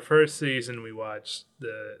 In our first season, we watched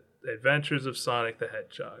the Adventures of Sonic the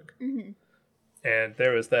Hedgehog. Mm-hmm. And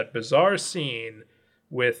there was that bizarre scene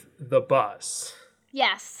with the bus,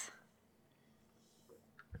 Yes.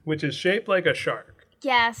 which is shaped like a shark.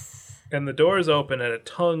 Yes. And the doors open and a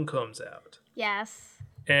tongue comes out. Yes.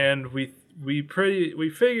 And we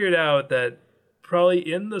figured out that probably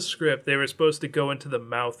in the script they were supposed to go into the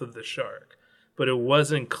mouth of the shark, but it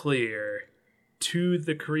wasn't clear to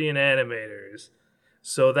the Korean animators.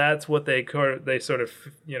 So that's what they sort of,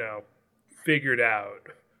 figured out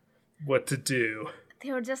what to do.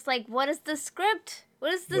 They were just like, what is the script?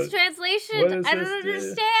 What is this What translation? is I don't this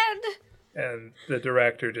understand. And the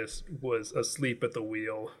director just was asleep at the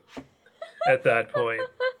wheel at that point.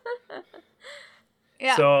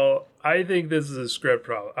 Yeah. So I think this is a script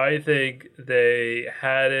problem. I think they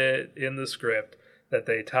had it in the script that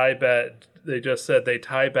they just said they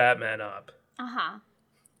tie Batman up. Uh-huh.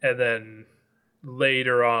 And then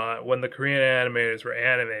later on, when the Korean animators were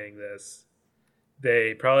animating this,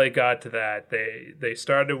 they probably got to that. They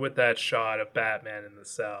started with that shot of Batman in the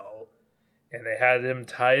cell, and they had him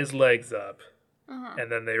tie his legs up. Uh-huh.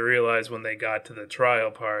 And then they realized when they got to the trial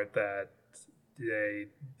part that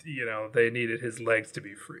they needed his legs to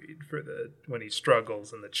be freed when he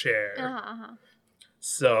struggles in the chair. Uh-huh.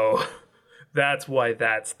 So that's why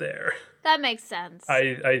that's there. That makes sense.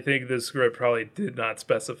 I think the script probably did not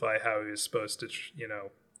specify how he was supposed to,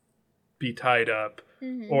 be tied up,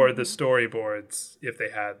 or the storyboards if they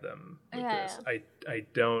had them. With this. I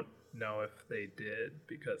don't know if they did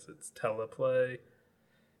because it's teleplay.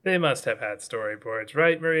 They must have had storyboards,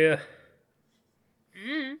 right, Maria?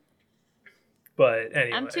 Mm. But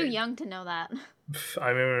anyway, I'm too young to know that.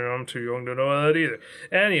 I'm too young to know that either.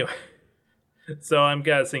 Anyway, so I'm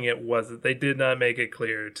guessing it wasn't. They did not make it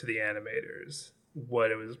clear to the animators what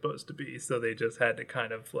it was supposed to be, so they just had to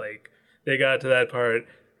kind of they got to that part.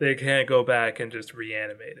 They can't go back and just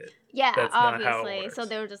reanimate it. Yeah, that's obviously. Not how it works. So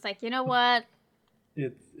they were just like, you know what? Yeah.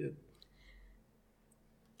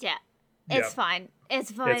 It's fine. It's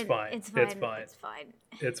fine. It's fine. It's fine. It's fine. It's fine.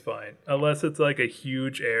 It's fine. Unless it's like a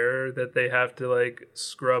huge error that they have to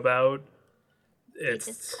scrub out.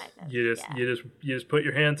 It's you just put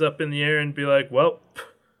your hands up in the air and be like, well,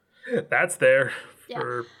 that's there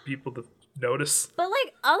for people to notice. But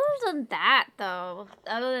other than that though,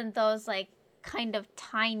 other than those kind of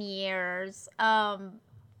tiny errors, the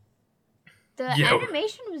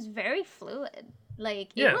animation was very fluid.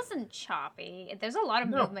 It wasn't choppy. There's a lot of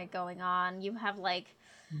movement going on. You have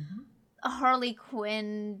Harley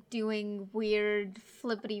Quinn doing weird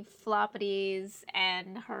flippity floppities,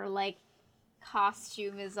 and her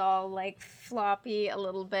costume is all floppy a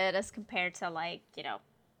little bit as compared to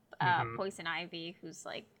Poison Ivy, who's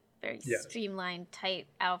very streamlined, tight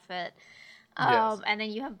outfit. And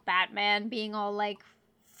then you have Batman being all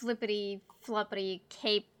flippity floppity,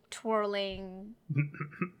 cape twirling,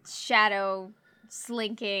 shadow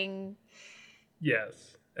slinking.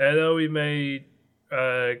 Yes. And though we may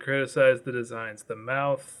criticize the designs, the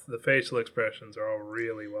mouth, the facial expressions are all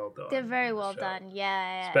really well done. They're very well done,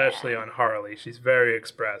 yeah. Especially on Harley. She's very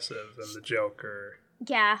expressive, and the Joker.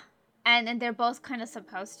 Yeah. And they're both kind of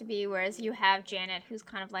supposed to be, whereas you have Janet, who's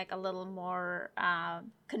kind of a little more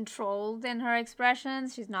controlled in her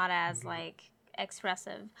expressions. She's not as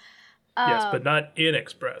expressive. Yes, but not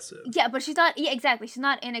inexpressive. Yeah, but she's not. Yeah, exactly. She's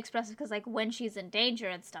not inexpressive because when she's in danger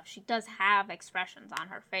and stuff, she does have expressions on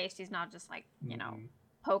her face. She's not just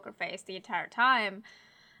poker face the entire time.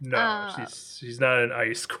 No, she's not an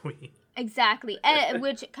ice queen. Exactly, and,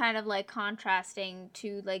 which kind of contrasting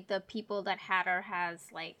to the people that Hatter has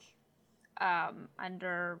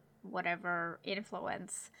under whatever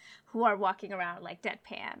influence, who are walking around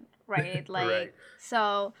deadpan, right? Right.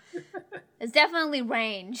 So it's definitely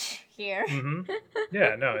range here.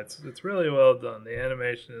 Yeah, no, it's really well done. The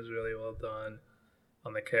animation is really well done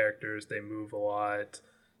on the characters. They move a lot.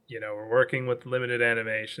 We're working with limited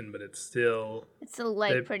animation, but it's still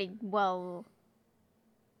pretty well,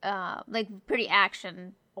 pretty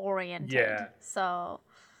action oriented. Yeah. So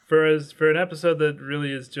for an episode that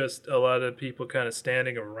really is just a lot of people kind of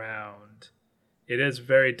standing around, it is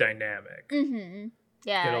very dynamic. Mm-hmm.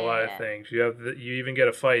 Yeah. In a lot of things, you even get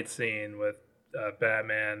a fight scene with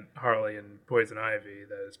Batman, Harley, and Poison Ivy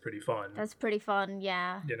that is pretty fun. That's pretty fun,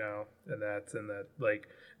 yeah. And that's in that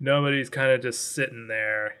nobody's kind of just sitting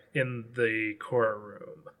there in the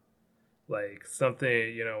courtroom,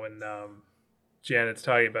 something when Janet's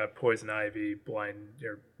talking about Poison Ivy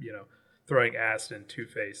throwing acid in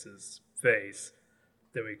Two-Face's face.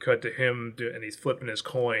 Then we cut to him, and he's flipping his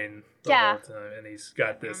coin the whole time, and he's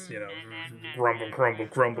got this,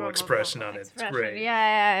 grumble expression on it. It's great.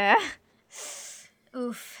 Yeah.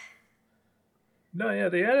 Oof. No, yeah,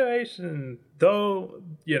 the animation, though,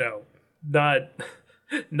 not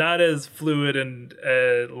not as fluid and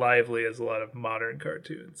lively as a lot of modern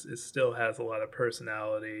cartoons. It still has a lot of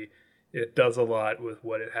personality. It does a lot with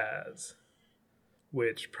what it has,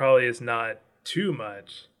 which probably is not too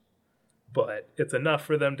much, but it's enough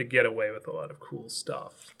for them to get away with a lot of cool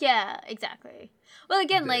stuff. Yeah, exactly. Well,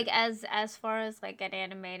 again, There. like as far as like an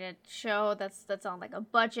animated show that's on like a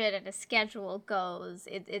budget and a schedule goes,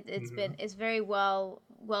 it's very well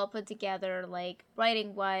put together, like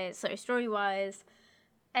writing wise, sorry, story wise,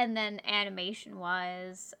 and then animation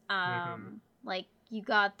wise. Like you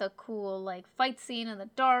got the cool like fight scene in the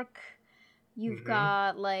dark. You've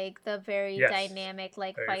got like the very Yes, dynamic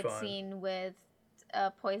like very fight fun. scene with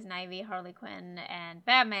Poison Ivy, Harley Quinn, and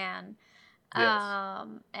Batman. Yes.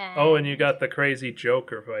 And you got the crazy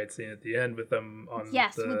Joker fight scene at the end with them on the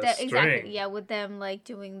with that string. exactly, yeah, with them like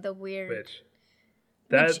doing the weird. Which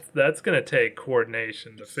that's gonna take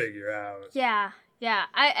coordination to figure out. Yeah.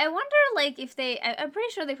 I wonder like if I'm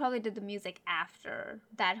pretty sure they probably did the music after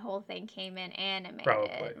that whole thing came in animated,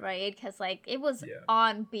 Probably. right? Because like it was Yeah.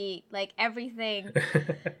 on beat, like everything.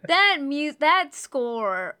 that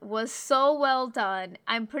score was so well done.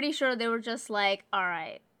 I'm pretty sure they were just like, all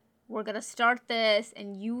right, we're gonna start this,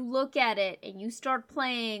 and you look at it and you start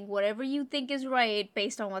playing whatever you think is right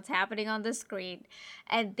based on what's happening on the screen.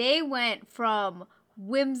 And they went from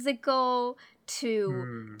whimsical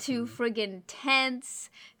to friggin' tense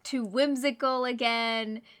to whimsical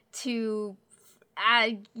again to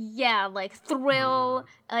like thrill,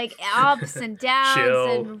 like ups and downs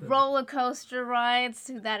Chill. and roller coaster rides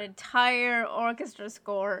to that entire orchestra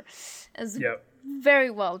score. Is very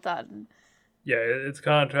well done. Yeah, it's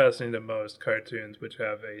contrasting to most cartoons, which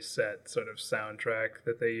have a set sort of soundtrack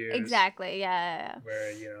that they use. Exactly. Yeah.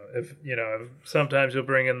 Where if sometimes you'll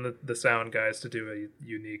bring in the sound guys to do a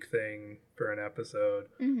unique thing for an episode,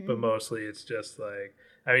 but mostly it's just like,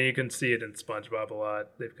 I mean, you can see it in SpongeBob a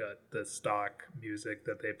lot. They've got the stock music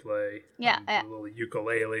that they play. Yeah. The little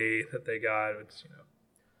ukulele that they got, which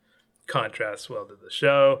contrasts well to the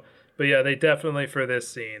show. But yeah, they definitely, for this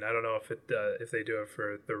scene, I don't know if they do it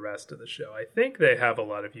for the rest of the show. I think they have a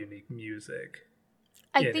lot of unique music.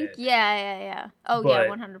 I think, yeah. Oh, but,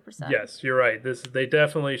 yeah, 100%. Yes, you're right. They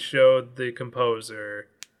definitely showed the composer,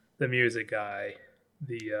 the music guy,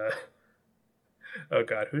 oh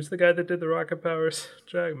god, who's the guy that did the Rocket Powers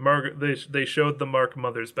track? They showed the Mark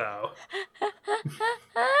Mothersbaugh.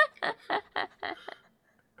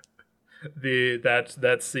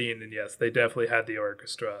 that scene, and yes, they definitely had the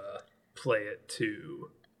orchestra play it to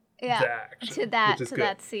the action, to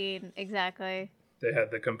that scene, exactly. They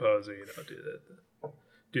had the composer,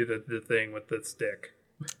 do the thing with the stick.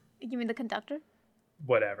 You mean the conductor?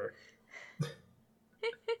 Whatever.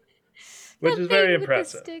 Which is very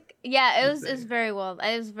impressive. Yeah, it was very well.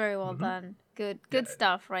 It was very well done. Good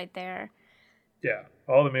stuff right there. Yeah,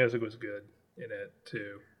 all the music was good in it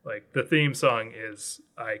too. Like the theme song is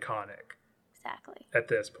iconic. Exactly. At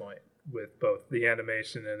this point, with both the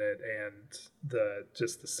animation in it and the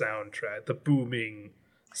soundtrack, the booming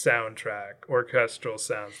soundtrack, orchestral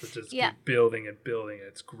sounds that just keep building and building.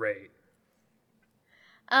 It's great.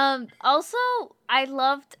 Also, I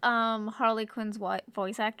loved Harley Quinn's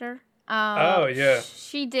voice actor. Oh yeah,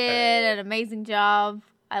 she did an amazing job.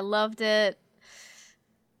 I loved it.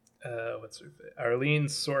 What's her name? Arlene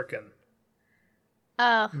Sorkin.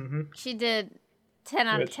 Oh, she did 10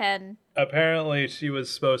 out of 10. Apparently, she was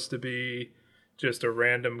supposed to be just a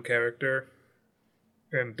random character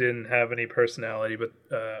and didn't have any personality, but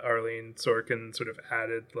Arlene Sorkin sort of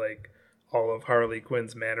added like all of Harley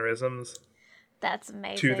Quinn's mannerisms. That's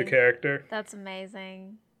amazing. To the character. That's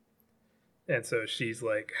amazing. And so she's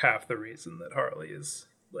like half the reason that Harley is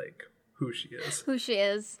like who she is.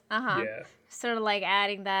 Yeah. Sort of like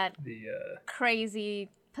adding that crazy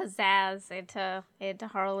pizzazz into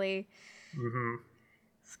Harley.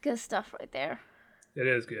 It's good stuff right there. It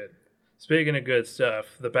is good. Speaking of good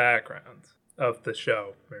stuff, the background of the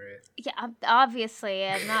show, Maria. Yeah, obviously,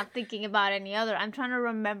 I'm not thinking about any other. I'm trying to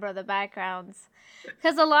remember the backgrounds.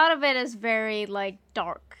 Because a lot of it is very, like,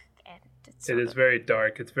 dark. And it is very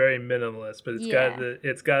dark. It's very minimalist, but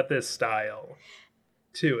it's got this style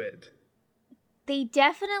to it. They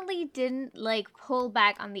definitely didn't, like, pull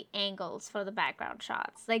back on the angles for the background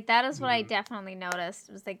shots. Like, that is what I definitely noticed.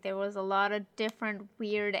 It was, like, there was a lot of different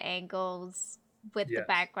weird angles with the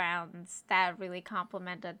backgrounds that really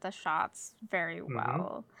complemented the shots very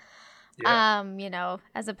well. Yeah.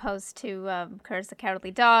 As opposed to Curse the Cowardly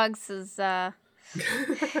Dogs'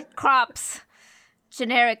 crops,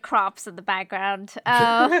 generic crops in the background.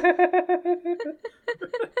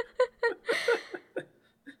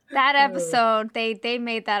 That episode, they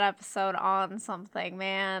made that episode on something,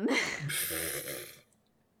 man.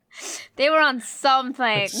 They were on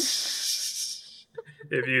something.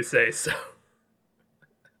 If you say so.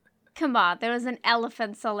 Come on, there was an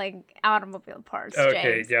elephant selling automobile parts, Okay,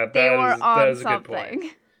 James. yeah, They were that on is a good point.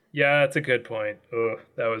 something. Yeah, that's a good point. Oh,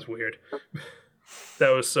 that was weird. That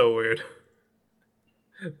was so weird.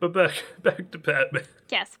 But back to Batman.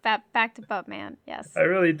 Yes, back to Batman. Yes. I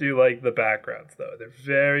really do like the backgrounds, though. They're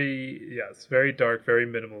very dark, very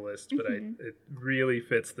minimalist, but it really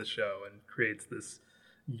fits the show and creates this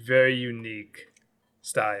very unique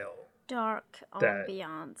style. Dark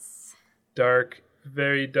ambiance. Dark,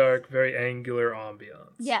 very angular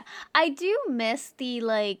ambiance. Yeah, I do miss the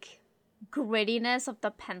grittiness of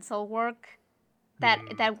the pencil work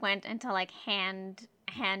that went into hand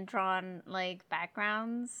drawn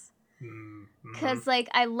backgrounds. Because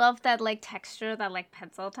I love that texture, that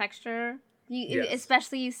pencil texture.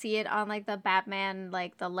 Especially you see it on the Batman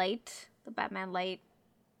the Batman light.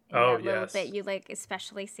 Oh, that little bit you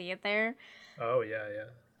especially see it there. Oh yeah.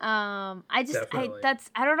 I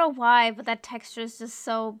don't know why, but that texture is just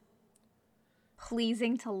so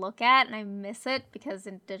pleasing to look at, and I miss it because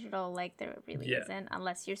in digital there really isn't,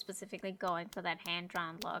 unless you're specifically going for that hand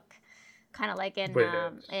drawn look, kind of like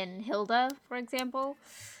in Hilda, for example.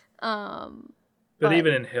 But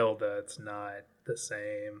even in Hilda, it's not the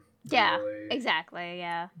same. Yeah, really. Exactly.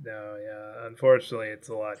 Yeah. No, yeah. Unfortunately, it's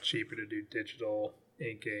a lot cheaper to do digital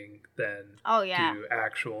inking than do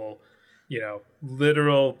actual,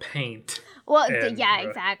 literal paint. Well,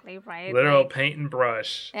 exactly, right. Literal paint and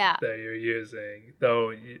brush that you're using.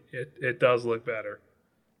 Though it does look better.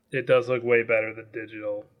 It does look way better than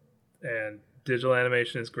digital. And digital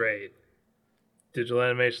animation is great. Digital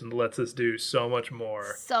animation lets us do so much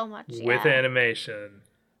more. So much, with animation,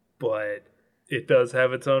 but it does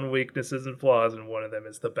have its own weaknesses and flaws, and one of them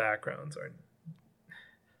is the backgrounds are.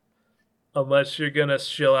 Unless you're gonna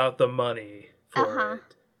shill out the money for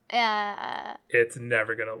it, it's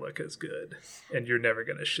never gonna look as good, and you're never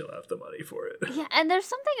gonna shill out the money for it. Yeah, and there's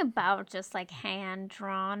something about just hand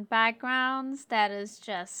drawn backgrounds that is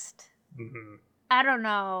just, I don't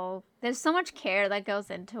know. There's so much care that goes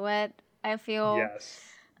into it. I feel. Yes.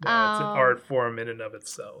 No, it's an art form in and of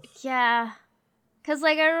itself. Yeah. Because,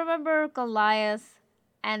 I remember Goliath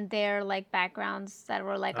and their, backgrounds that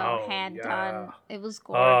were, all hand done. It was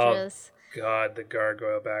gorgeous. Oh, God, the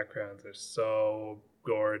gargoyle backgrounds are so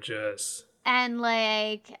gorgeous. And,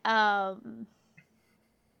 a couple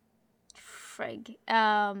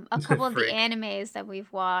of the animes that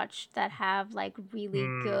we've watched that have, really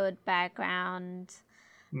good background.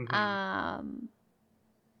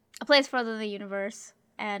 A Place Further in the Universe,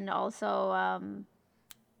 and also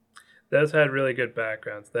those had really good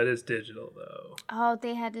backgrounds. That is digital, though. Oh,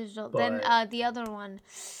 they had digital. Then the other one.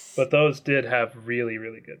 But those did have really,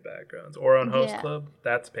 really good backgrounds. Ouran Host Club,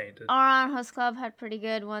 that's painted. Ouran Host Club had pretty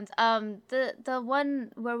good ones. The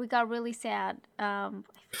one where we got really sad. I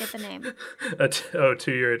forget the name.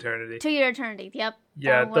 2 Year Eternity. 2 Year Eternity. Yep.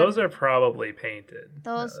 Yeah, those are probably painted.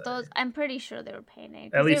 Those I'm pretty sure they were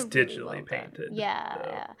painted. At least digitally really painted.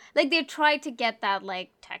 Yeah. They tried to get that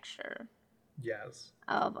texture. Yes.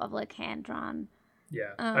 Of hand drawn.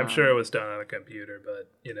 Yeah, I'm sure it was done on a computer,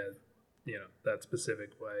 but that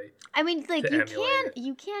specific way. I mean,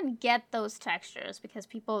 you can't get those textures because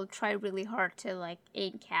people try really hard to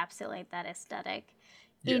encapsulate that aesthetic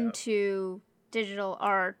into digital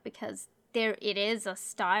art, because it is a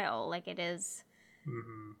style. It is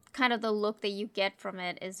kind of the look that you get from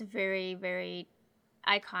it is very, very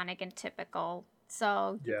iconic and typical.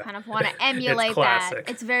 So you kind of want to emulate that.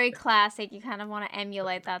 It's very classic. You kind of want to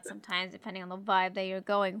emulate that sometimes, depending on the vibe that you're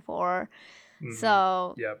going for.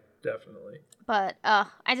 So. Yep, definitely. But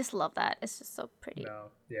I just love that. It's just so pretty.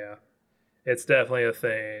 No, yeah, it's definitely a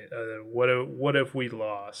thing. What if we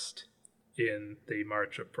lost in the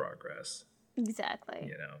March of Progress?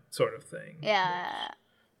 Exactly. Sort of thing. Yeah.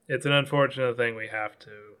 It's an unfortunate thing we have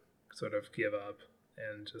to sort of give up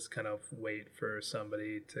and just kind of wait for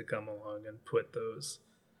somebody to come along and put those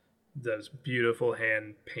beautiful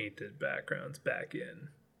hand-painted backgrounds back in.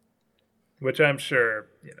 Which I'm sure,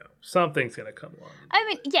 something's going to come along. I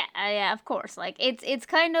mean, yeah, of course. It's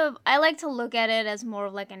kind of, I like to look at it as more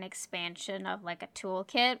of an expansion of a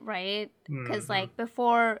toolkit, right? Because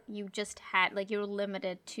before you just had, you were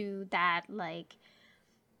limited to that,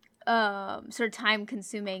 sort of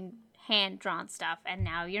time-consuming hand-drawn stuff, and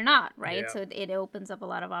now you're not, right? Yeah. So it opens up a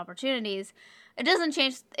lot of opportunities. It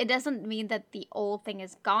doesn't mean that the old thing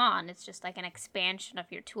is gone. It's just like an expansion of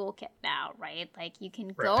your toolkit now, right? Like you can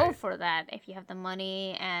go Right. for that if you have the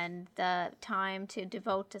money and the time to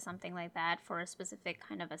devote to something like that for a specific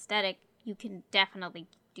kind of aesthetic. You can definitely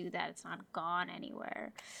do that. It's not gone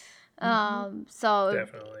anywhere. So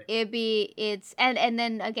Definitely. and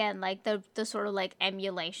then again, like the sort of like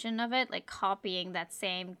emulation of it, like copying that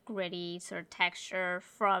same gritty sort of texture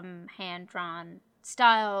from hand-drawn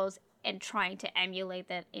styles and trying to emulate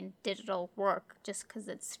that in digital work just because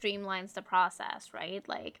it streamlines the process, right?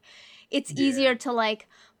 Like it's easier to like,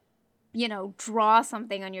 you know, draw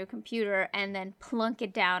something on your computer and then plunk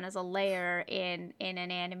it down as a layer in an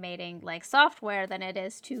animating like software than it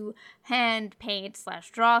is to hand paint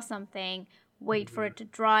 / draw something, wait for it to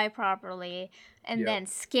dry properly, and then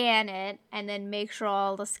scan it, and then make sure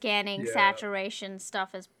all the scanning saturation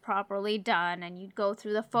stuff is properly done, and you'd go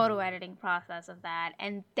through the photo editing process of that,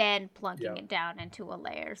 and then plunking it down into a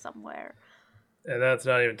layer somewhere. And that's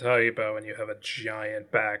not even talking about when you have a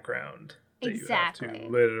giant background that you have to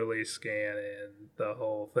literally scan in the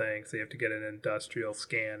whole thing. So you have to get an industrial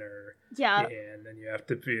scanner in, and you have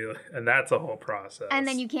to be, and that's a whole process. And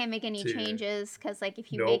then you can't make any changes because, like,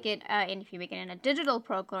 if you make it, and if you make it in a digital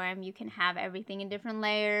program, you can have everything in different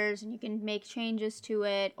layers, and you can make changes to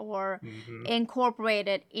it or incorporate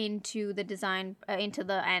it into the design, into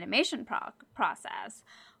the animation process,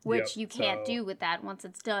 which you can't do with that. Once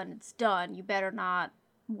it's done, it's done. You better not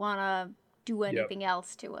want to do anything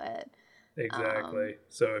else to it. Exactly.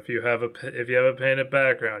 So if you have a painted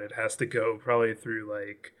background, it has to go probably through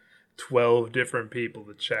like 12 different people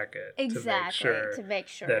to check it. To make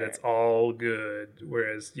sure that it's all good.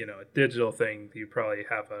 Whereas, you know, a digital thing, you probably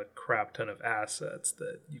have a crap ton of assets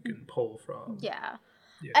that you can pull from. Yeah.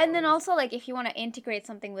 And then also, like, if you want to integrate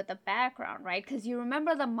something with the background, right? Because you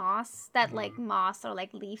remember the moss, like, moss or,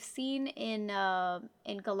 like, leaf scene in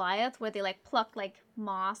Goliath where they, like, pluck, like,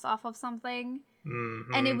 moss off of something?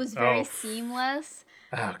 And it was very seamless.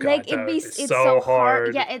 Oh, God, like it's so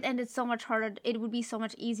hard. Yeah, and it's so much harder. It would be so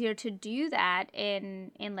much easier to do that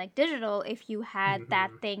in like digital if you had that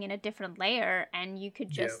thing in a different layer and you could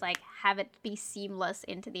just like have it be seamless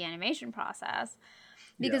into the animation process.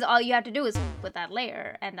 Because all you have to do is put that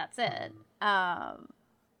layer and that's it.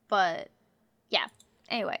 But yeah.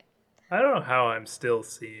 Anyway. I don't know how I'm still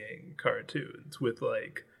seeing cartoons with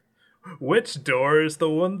like, which door is the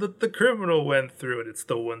one that the criminal went through, and it's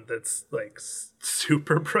the one that's like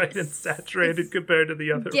super bright and saturated compared to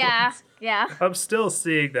the other ones. Yeah. I'm still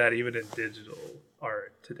seeing that even in digital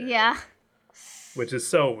art today. Yeah. Which is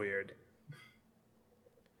so weird.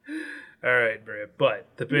 All right, Maria, but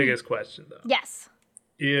the biggest question though. Yes.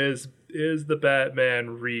 Is the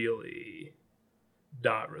Batman really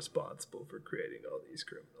not responsible for creating all these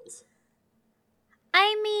criminals?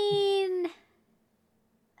 I mean,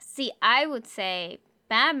 see, I would say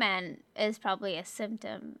Batman is probably a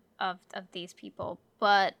symptom of these people,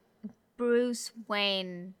 but Bruce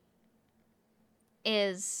Wayne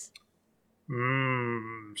is...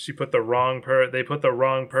 She put the wrong they put the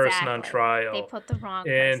wrong person on trial. They put the wrong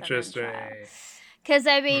person on trial. Because,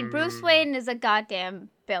 I mean, Bruce Wayne is a goddamn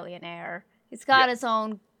billionaire. He's got his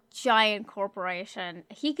own giant corporation.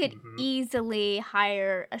 He could easily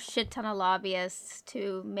hire a shit ton of lobbyists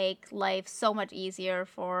to make life so much easier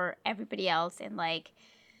for everybody else in, like,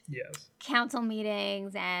 council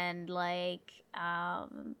meetings and, like,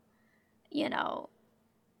 you know,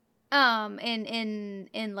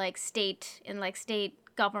 in like state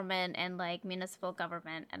government and like municipal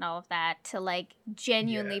government and all of that to like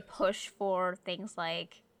genuinely push for things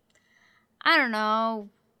like, I don't know,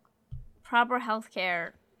 proper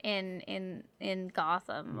healthcare in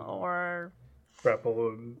Gotham or proper,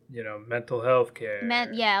 you know, mental health care.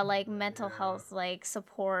 Like mental health like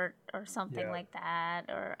support or something like that,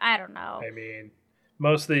 or I don't know. I mean,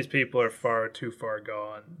 most of these people are far too far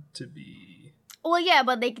gone to be. Well, yeah,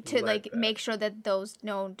 but they to like make sure that those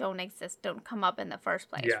don't exist, don't come up in the first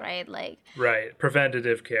place, right? Like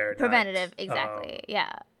preventative care. Exactly.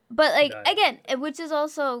 Yeah, but like again, which is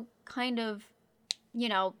also kind of, you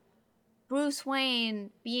know, Bruce Wayne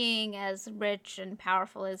being as rich and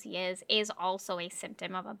powerful as he is also a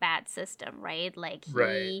symptom of a bad system, right? Like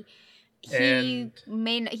he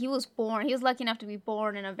was lucky enough to be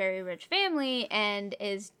born in a very rich family and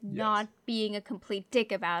is not being a complete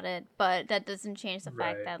dick about it, but that doesn't change the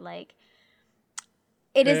fact that like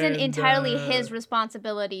it isn't entirely his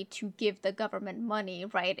responsibility to give the government money,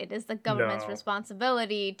 right? It is the government's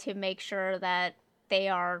responsibility to make sure that they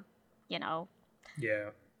are, you know,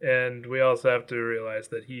 And we also have to realize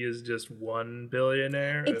that he is just one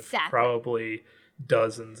billionaire of Exactly. probably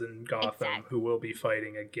dozens in Gotham Exactly. who will be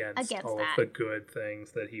fighting against all that. of the good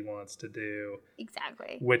things that he wants to do.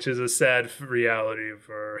 Exactly. Which is a sad reality of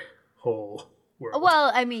our whole world.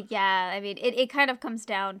 Well, I mean, yeah. I mean, it kind of comes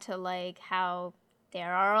down to, like, how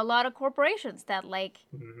there are a lot of corporations that, like,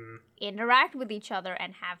 interact with each other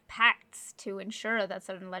and have pacts to ensure that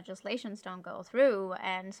certain legislations don't go through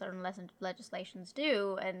and certain legislations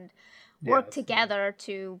do, and work together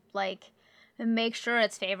to, like, make sure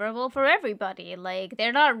it's favorable for everybody. Like,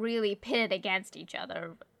 they're not really pitted against each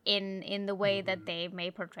other in the way that they may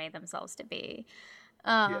portray themselves to be.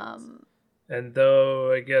 Yes. And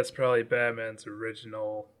though I guess probably Batman's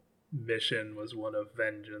original mission was one of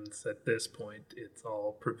vengeance, at this point it's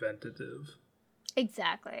all preventative.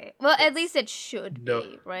 Exactly. Well, at least it should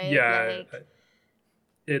be, right? Yeah. Like,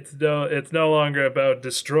 it's no longer about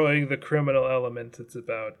destroying the criminal element. It's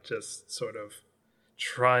about just sort of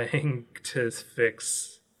trying to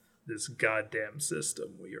fix this goddamn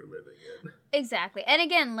system we are living in. Exactly. And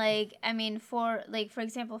again, like, I mean, for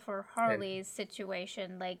example, for Harley's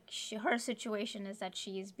situation, like, her situation is that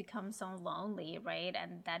she's become so lonely, right?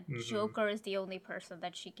 And that Joker is the only person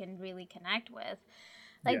that she can really connect with.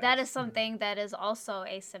 Like, that is something that is also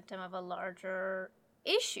a symptom of a larger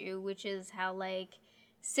issue, which is how, like,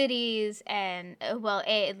 cities and,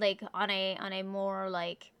 on a more,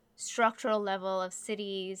 like, structural level of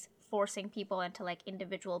cities forcing people into, like,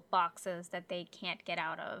 individual boxes that they can't get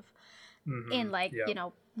out of in, like, you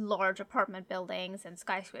know, large apartment buildings and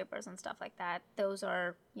skyscrapers and stuff like that. Those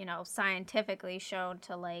are, you know, scientifically shown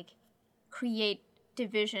to, like, create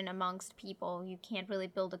division amongst people. You can't really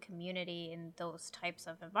build a community in those types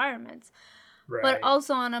of environments. Right. But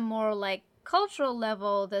also on a more, like, cultural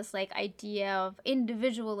level, this, like, idea of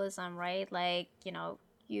individualism, right? Like, you know,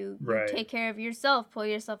 you take care of yourself, pull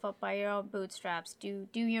yourself up by your own bootstraps, do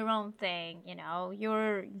your own thing, you know,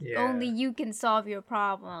 only you can solve your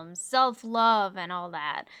problems, self-love and all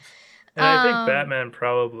that. And I think Batman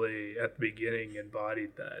probably at the beginning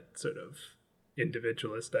embodied that sort of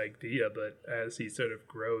individualist idea, but as he sort of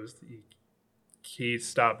grows, he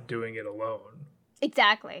stopped doing it alone.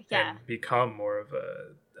 Exactly, yeah. And become more of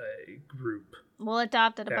a group. Well,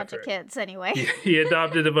 adopted a bunch of kids anyway. He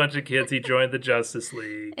adopted a bunch of kids. He joined the Justice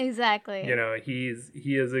League. Exactly. You know, he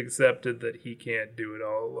has accepted that he can't do it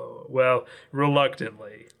all alone. Well,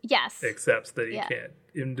 reluctantly. Yes. Accepts that he can't.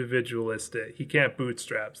 Individualistic. He can't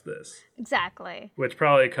bootstraps this. Exactly. Which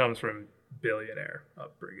probably comes from billionaire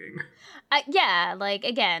upbringing. Yeah, like,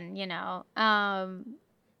 again, you know,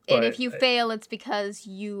 and if you fail, it's because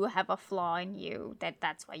you have a flaw in you.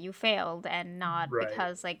 That's why you failed, and not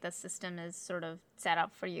because, like, the system is sort of set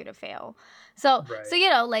up for you to fail. So you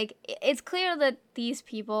know, like, it's clear that these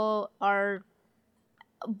people are,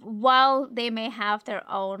 while they may have their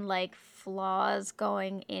own, like, flaws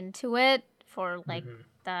going into it, for, like,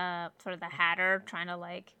 for the Hatter trying to,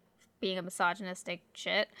 like, being a misogynistic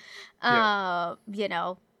shit, you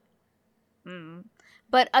know.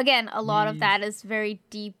 But again, a lot of that is very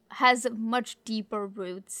deep, has much deeper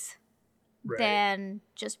roots than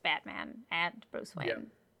just Batman and Bruce Wayne,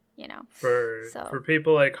 you know. For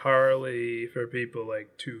people like Harley, for people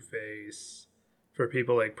like Two-Face, for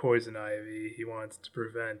people like Poison Ivy, he wants to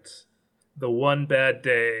prevent the one bad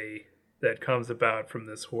day that comes about from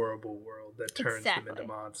this horrible world that turns them into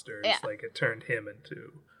monsters, like it turned him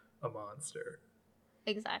into a monster.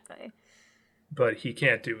 Exactly. But he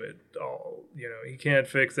can't do it all. You know, he can't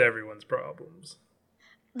fix everyone's problems.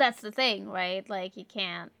 That's the thing, right? Like, you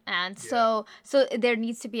can't. And so there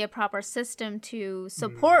needs to be a proper system to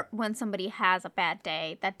support when somebody has a bad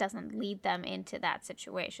day that doesn't lead them into that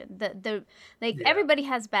situation. Everybody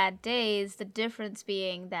has bad days. The difference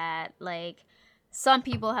being that, like, some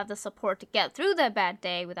people have the support to get through that bad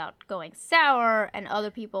day without going sour, and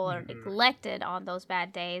other people are neglected on those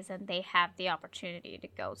bad days, and they have the opportunity to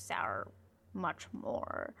go sour much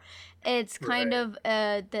more. It's kind of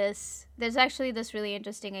there's actually this really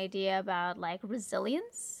interesting idea about, like,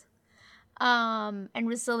 resilience, and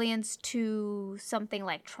resilience to something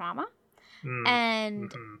like trauma.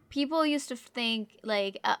 And people used to think,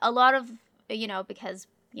 like, a lot of, you know, because,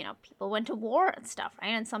 you know, people went to war and stuff, right?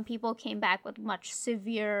 And some people came back with much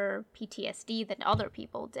severe PTSD than other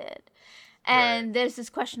people did. And there's this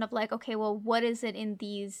question of, like, okay, well, what is it in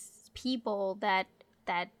these people that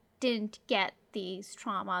didn't get these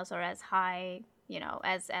traumas, or as high, you know,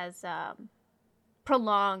 as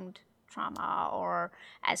prolonged trauma, or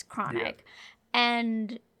as chronic.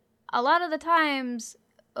 And a lot of the times,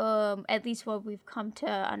 at least what we've come to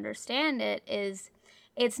understand it, is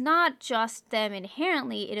it's not just them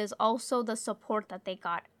inherently, it is also the support that they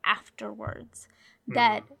got afterwards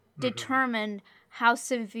that determined how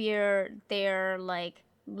severe their like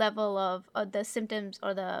level of the symptoms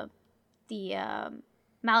or the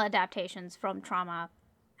maladaptations from trauma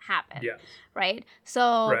happen. Yes. Right?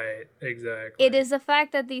 So Right, exactly. it is the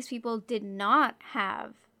fact that these people did not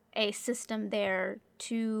have a system there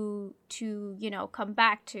to come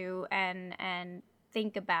back to and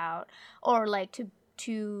think about, or like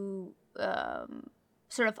to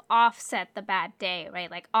sort of offset the bad day, right?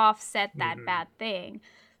 Like offset that bad thing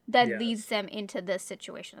that leads them into this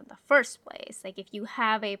situation in the first place. Like if you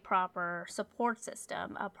have a proper support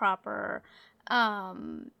system, a proper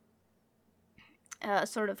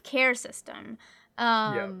sort of care system,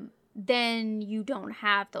 then you don't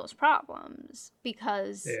have those problems,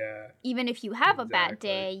 because even if you have a bad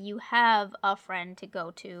day, you have a friend to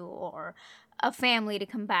go to or a family to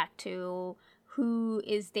come back to who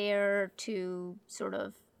is there to sort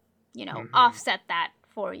of, offset that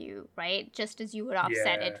for you, right? Just as you would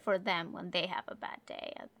offset it for them when they have a bad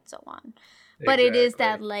day and so on. But it is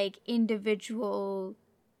that like individual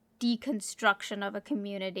deconstruction of a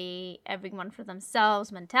community, everyone for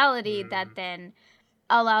themselves mentality that then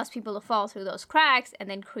allows people to fall through those cracks and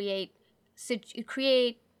then create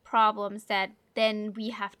problems that then we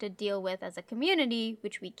have to deal with as a community,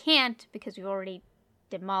 which we can't because we've already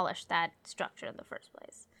demolished that structure in the first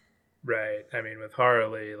place. Right. I mean, with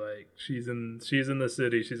Harley, like she's in the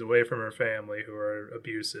city, she's away from her family who are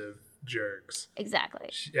abusive jerks. Exactly.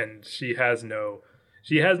 And she has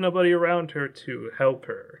nobody around her to help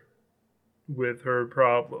her with her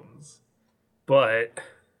problems.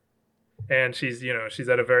 And she's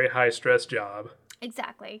at a very high stress job.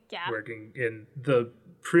 Exactly. Yeah. Working in the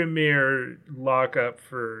premier lockup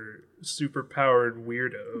for super powered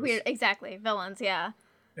weirdos. Exactly. Villains, yeah.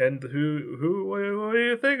 And what do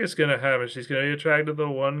you think is going to happen? She's going to be attracted to the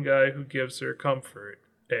one guy who gives her comfort.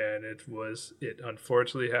 And it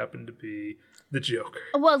unfortunately happened to be the Joker.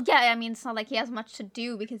 Well, yeah, I mean, it's not like he has much to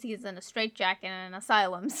do because he's in a straitjacket in an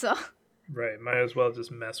asylum, so... Right, might as well just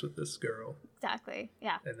mess with this girl. Exactly,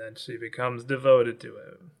 yeah. And then she becomes devoted to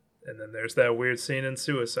him. And then there's that weird scene in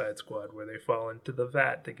Suicide Squad where they fall into the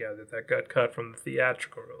vat together that got cut from the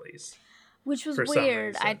theatrical release. Which was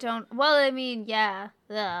weird. I mean, yeah.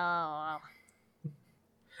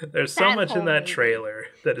 There's so much in that trailer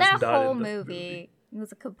that is not in the whole movie. It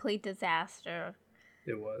was a complete disaster.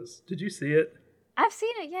 It was. Did you see it? I've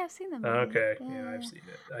seen it. Yeah, I've seen the movie. Okay, yeah, I've seen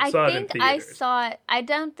it. I saw it in theaters. I saw it. I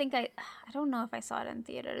don't know if I saw it in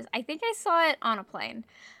theaters. I think I saw it on a plane.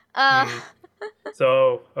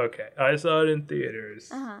 So, okay, I saw it in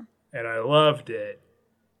theaters, and I loved it,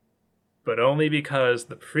 but only because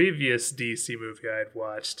the previous DC movie I had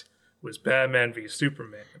watched was Batman v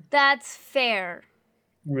Superman. That's fair.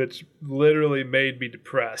 Which literally made me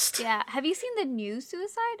depressed. Yeah. Have you seen the new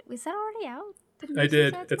Suicide? Was that already out? I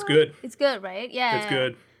did. It's good. It's good, right? Yeah. It's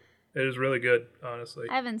good. It is really good, honestly.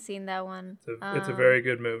 I haven't seen that one. It's a very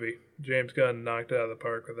good movie. James Gunn knocked it out of the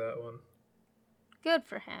park with that one. Good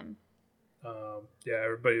for him. Yeah,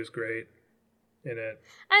 everybody was great in it.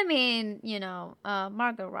 I mean,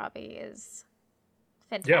 Margot Robbie is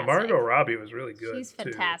fantastic. Yeah, Margot Robbie was really good. She's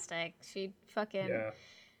fantastic. Too. She fucking... Yeah.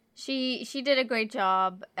 She did a great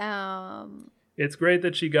job. It's great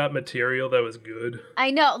that she got material that was good. I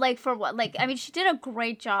know, like, for what? Like, I mean, she did a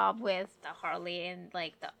great job with the Harley and,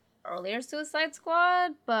 like, the earlier Suicide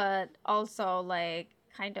Squad, but also, like,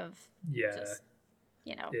 kind of just,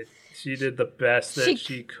 she did the best that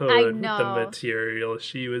she could with the material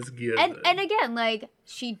she was given. And again, like,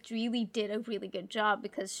 she really did a really good job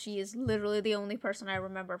because she is literally the only person I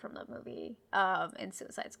remember from the movie in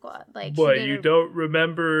Suicide Squad. Like, what, you don't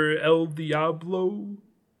remember El Diablo?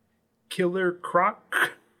 Killer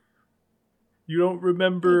Croc? You don't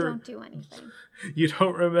remember... I don't do anything. You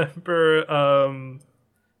don't remember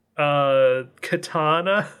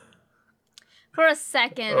Katana? For a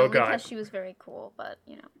second, because she was very cool, but,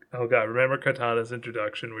 Oh, God. Remember Katana's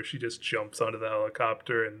introduction where she just jumps onto the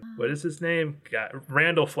helicopter and... What is his name?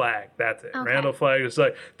 Randall Flagg. That's it. Okay. Randall Flagg is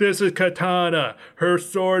like, this is Katana. Her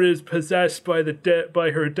sword is possessed by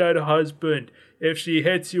her dead husband. If she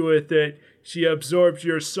hits you with it, she absorbs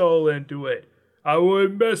your soul into it. I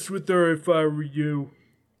wouldn't mess with her if I were you.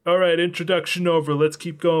 All right, introduction over. Let's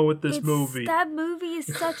keep going with this movie. That movie is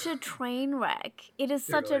such a train wreck. It is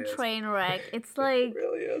such a train wreck. It's like... It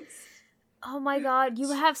really is. Oh my God, you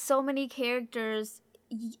have so many characters,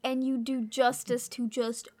 and you do justice to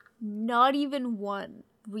just not even one,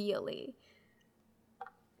 really.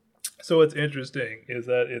 So what's interesting is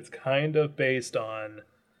that it's kind of based on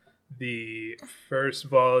the first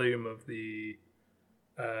volume of the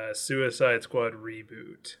Suicide Squad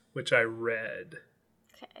reboot, which I read,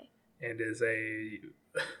 Okay. and is a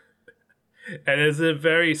and is a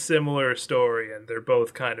very similar story, and they're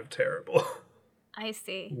both kind of terrible. I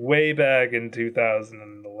see. Way back in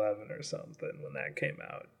 2011 or something when that came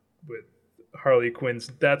out with Harley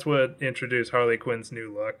Quinn's. That's what introduced Harley Quinn's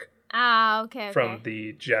new look. Ah, okay. From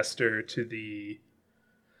the Jester to the.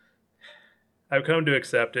 I've come to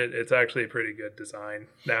accept it. It's actually a pretty good design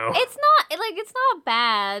now. It's not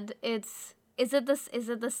bad. Is it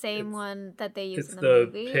the same one that they use in the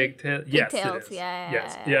movie? It's the pigtail. Yes, Pigtails, it is.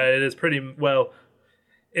 yeah. Yeah, it is pretty well.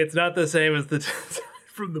 It's not the same as the design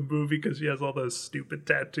from the movie because she has all those stupid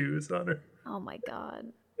tattoos on her. Oh my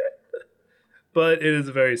god. But it is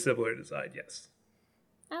a very similar design, yes.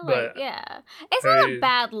 It's not a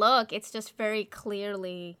bad look. It's just very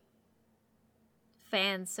clearly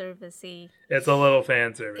fan servicey. It's a little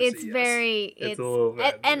fan servicey. It's yes. very. It's a little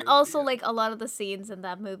and also like a lot of the scenes in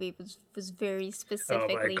that movie was very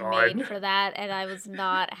specifically made for that, and I was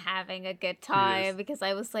not having a good time because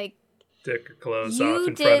I was like, took her clothes off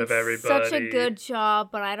in front of everybody. You did such a good job,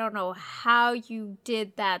 but I don't know how you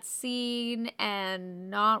did that scene and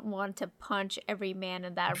not want to punch every man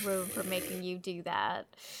in that room for making you do that.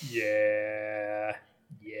 Yeah,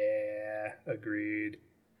 agreed.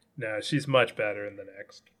 No, she's much better in than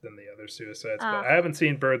the other Suicide Squad. I haven't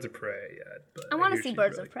seen Birds of Prey yet, but I want to see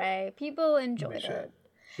Birds of Prey. People enjoyed it.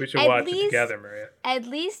 We should watch it together, Maria. At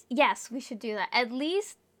least, yes, we should do that. At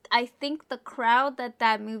least, I think the crowd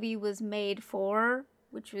that movie was made for,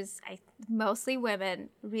 which was mostly women,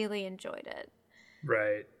 really enjoyed it.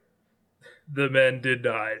 Right. The men did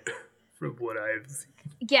not, from what I've seen.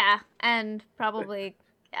 Yeah, and probably,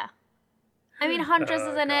 yeah. I mean, Huntress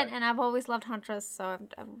is in it, and I've always loved Huntress, so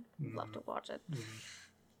I'd love to watch it.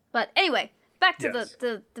 But anyway, back to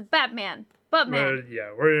the Batman.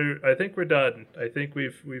 I think we're done. I think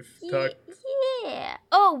we've talked. Yeah.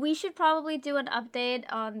 Oh, we should probably do an update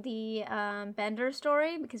on the Bender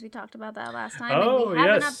story because we talked about that last time. Oh, and we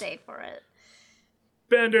have an update for it.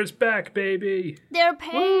 Bender's back, baby. They're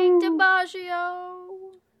paying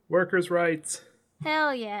DiMaggio. Workers' rights.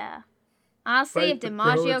 Hell yeah. Honestly, if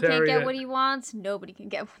DiMaggio can't get what he wants, nobody can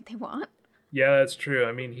get what they want. Yeah, that's true.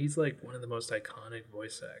 I mean, he's like one of the most iconic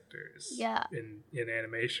voice actors in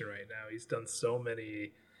animation right now. He's done so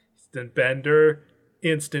many. He's done Bender,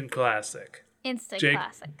 instant classic.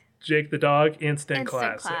 Classic. Jake the Dog, instant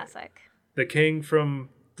classic. The King from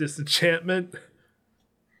Disenchantment.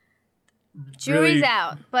 Jury's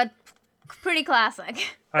out, but pretty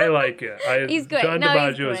classic. I like it. He's great. John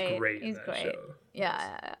DiMaggio is great in that show.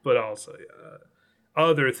 Yeah. But also,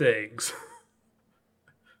 other things.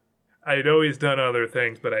 I know he's done other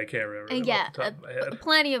things, but I can't remember them off the top of my head.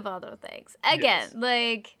 Plenty of other things. Again,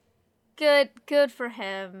 good for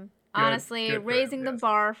him. Honestly, good raising the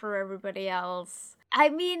bar for everybody else. I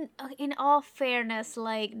mean, in all fairness,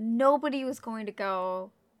 nobody was going to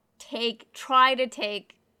go try to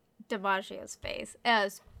take DiMaggio's place.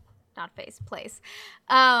 It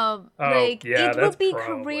would be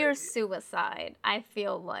career suicide, I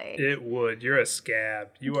feel like. It would. You're a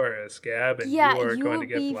scab. You are a scab, and you are going to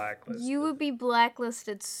get blacklisted. You would be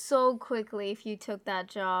blacklisted so quickly if you took that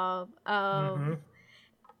job.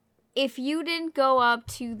 If you didn't go up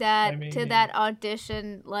to that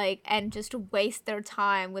audition, and just waste their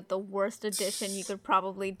time with the worst audition you could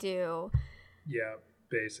probably do. Yeah,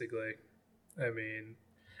 basically. I mean,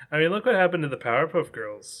 look what happened to the Powerpuff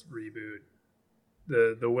Girls reboot.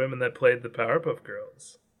 The women that played the Powerpuff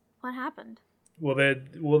Girls. What happened? Well,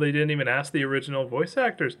 they didn't even ask the original voice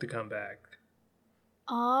actors to come back.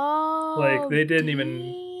 Oh, they didn't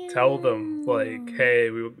even tell them, hey,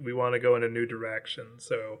 we want to go in a new direction,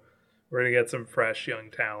 so we're going to get some fresh young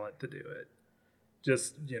talent to do it.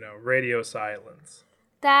 Just, radio silence.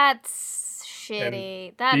 That's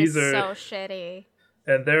shitty. That is so shitty.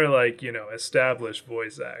 And they're established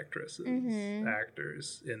voice actresses,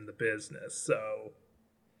 actors in the business. So,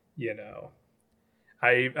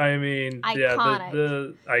 I mean, iconic.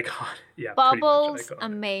 the iconic, yeah, Bubbles, pretty much iconic.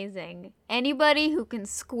 Amazing. Anybody who can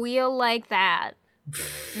squeal like that,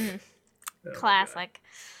 classic.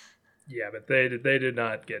 Yeah, but they did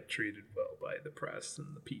not get treated well by the press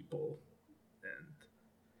and the people,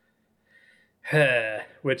 and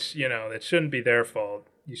which it shouldn't be their fault.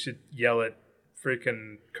 You should yell at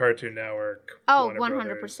freaking Cartoon Network. Oh,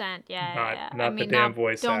 100%. Yeah. Not the damn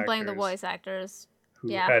voice actors. Don't blame the voice actors. Who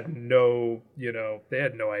had no, they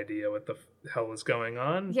had no idea what the hell was going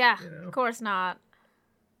on. Yeah, of course not.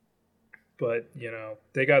 But,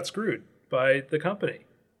 they got screwed by the company.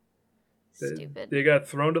 Stupid. They got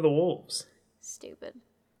thrown to the wolves. Stupid.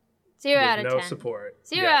 0 out of 10. No support.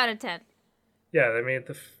 0 out of 10. Yeah, I mean,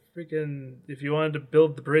 the freaking if you wanted to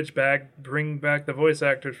build the bridge back, bring back the voice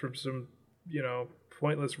actors from some,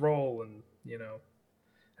 pointless role, and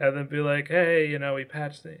have them be like, hey, we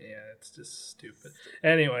patched it. Yeah, it's just stupid.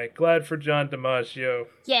 Anyway, glad for John DiMaggio.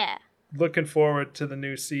 Yeah. Looking forward to the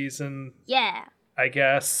new season. Yeah. I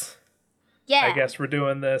guess. Yeah. I guess we're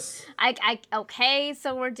doing this. Okay,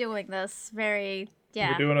 so we're doing this. Very,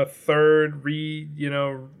 yeah. We're doing a third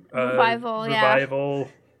revival, revival.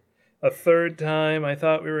 A third time. I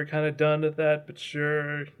thought we were kind of done with that, but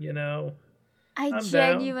sure, I I'm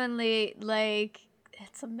genuinely, like,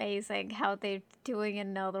 it's amazing how they're doing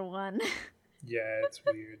another one. Yeah, it's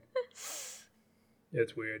weird.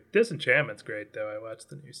 It's weird. Disenchantment's great, though. I watched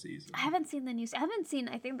the new season. I haven't seen I haven't seen,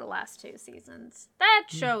 I think, the last 2 seasons. That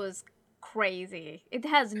show is crazy. It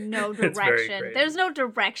has no direction. There's no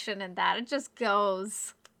direction in that. It just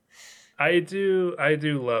goes. I do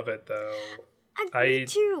love it, though. Me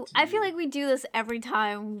too. I feel like we do this every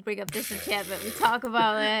time we bring up Disenchantment. We talk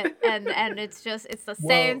about it, and it's the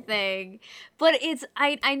same thing. But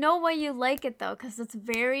I know why you like it though, because it's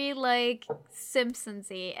very like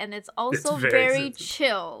Simpsons-y, and it's also very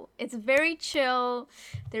chill. It's very chill.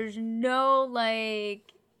 There's no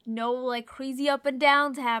crazy up and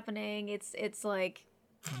downs happening. It's like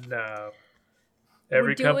no.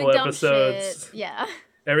 Every couple episodes, yeah.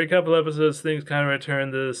 Every couple episodes, things kind of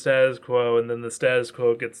return to the status quo, and then the status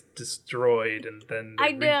quo gets destroyed, and then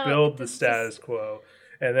they rebuild the status quo,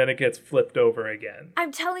 and then it gets flipped over again.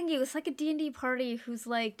 I'm telling you, it's like a D&D party who's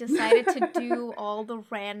like decided to do all the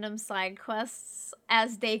random side quests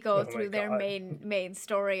as they go through their main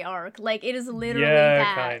story arc. Like, it is literally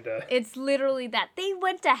that. Kinda. It's literally that. They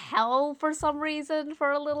went to hell for some reason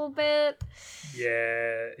for a little bit.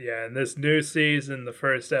 Yeah, and this new season, the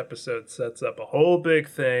first episode sets up a whole big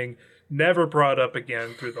thing, never brought up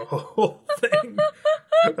again through the whole thing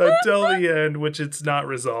until the end, which it's not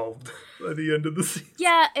resolved by the end of the season.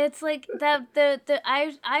 Yeah, it's like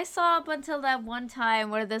I saw up until that one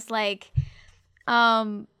time where this like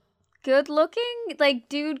good looking like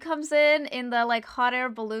dude comes in the like hot air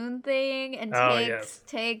balloon thing and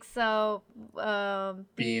takes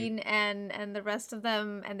Bean and the rest of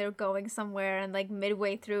them, and they're going somewhere, and like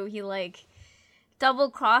midway through he like double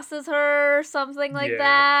crosses her or something like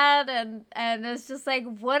that, and it's just like,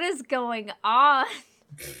 what is going on?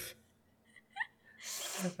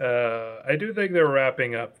 I do think they're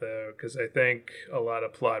wrapping up though, because I think a lot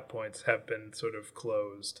of plot points have been sort of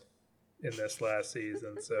closed in this last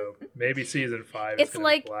season, so maybe season 5 is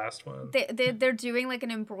like the last one. They're doing like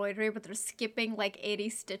an embroidery, but they're skipping like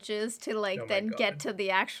 80 stitches to like get to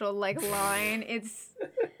the actual like line. It's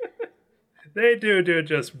they do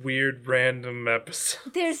just weird random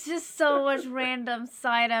episodes. There's just so much random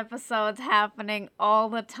side episodes happening all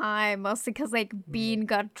the time, mostly because like Bean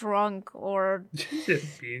got drunk or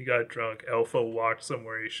Bean got drunk. Elpha walked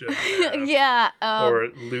somewhere he shouldn't have. Yeah. Or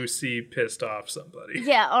Lucy pissed off somebody.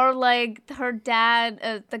 Yeah, or like her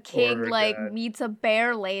dad, the king, like meets a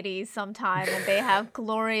bear lady sometime, and they have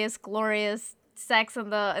glorious sex in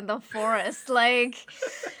the forest. Like,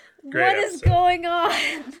 what is going on?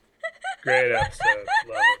 Great episode.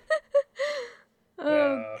 Love it.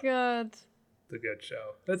 Oh, God. It's a good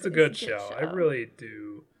show. That's a good show. I really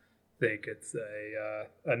do think it's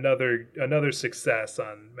another success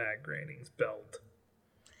on Matt Groening's belt.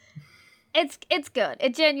 It's good.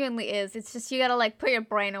 It genuinely is. It's just you gotta like put your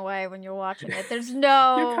brain away when you're watching it. There's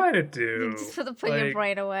no. You kind of do. You just have to put your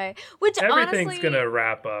brain away. Which everything's honestly, gonna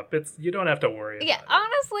wrap up. You don't have to worry. About it.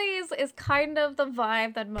 Honestly, is kind of the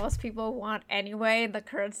vibe that most people want anyway in the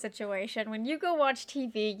current situation. When you go watch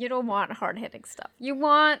TV, you don't want hard hitting stuff. You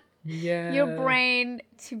want your brain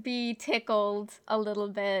to be tickled a little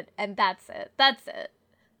bit, and that's it.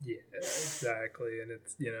 Yeah, exactly. And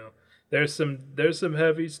it's There's some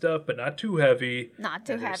heavy stuff, but not too heavy. Not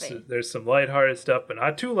too heavy. There's some lighthearted stuff, but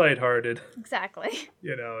not too lighthearted. Exactly.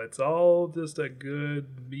 It's all just a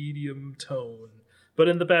good medium tone, but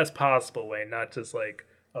in the best possible way, not just like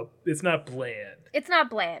it's not bland. It's not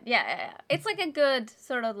bland. Yeah. It's like a good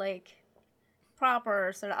sort of like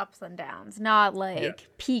proper sort of ups and downs, not like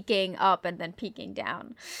peaking up and then peaking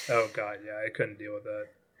down. Oh God, yeah, I couldn't deal with that.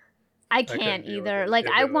 I can't either. Like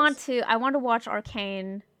I want to watch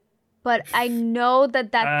Arcane. But I know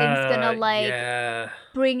that thing's gonna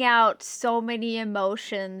bring out so many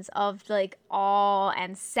emotions of like awe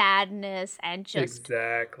and sadness and just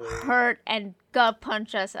hurt and gut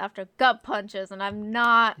punches after gut punches, and I'm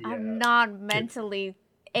not mentally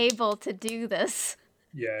able to do this.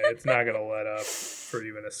 Yeah, it's not gonna let up for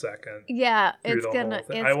even a second. Yeah,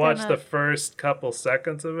 I watched the first couple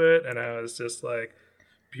seconds of it, and I was just like,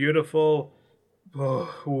 beautiful.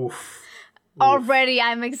 Oh, oof. Already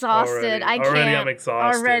I'm exhausted. I can't. Already I'm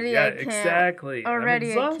exhausted. Already yeah, I can't. exactly.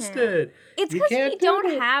 Already I'm exhausted. It's because we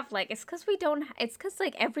don't have like. It's because we don't. It's because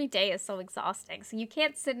like every day is so exhausting. So you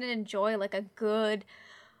can't sit and enjoy like a good,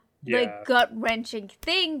 like gut wrenching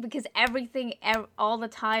thing because everything all the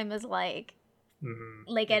time is like,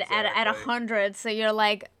 like at 100. So you're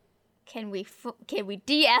like, can we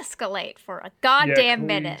de-escalate for a goddamn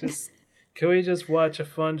minute? Can we just watch a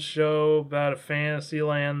fun show about a fantasy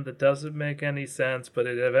land that doesn't make any sense, but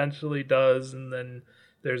it eventually does, and then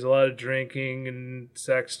there's a lot of drinking and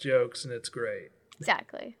sex jokes, and it's great.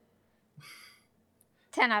 Exactly.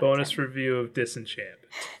 10 out of 10. Bonus review of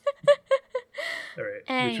Disenchantment. All right,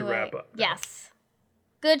 anyway, we should wrap up now. Yes.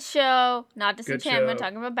 Good show. Not Disenchantment,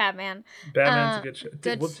 talking about Batman. Batman's a good show.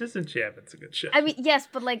 Well, Disenchantment's a good show. I mean, yes,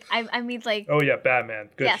 but like, I mean, like... Oh, yeah, Batman.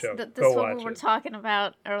 Good show. Yes, this one we were talking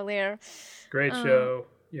about earlier. Great show.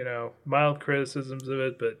 You know, mild criticisms of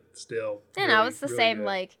it, but still. You know, it's the really same, good.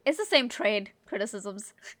 Like, it's the same trade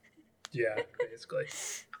criticisms. Yeah, basically.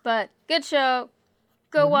 But good show.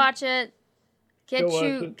 Go watch it.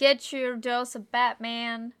 Get your dose of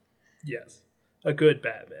Batman. Yes. A good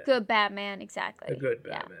Batman. Good Batman, exactly. A good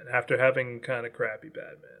Batman. Yeah. After having kind of crappy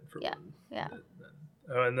Batman for one. Yeah.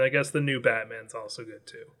 Oh, and I guess the new Batman's also good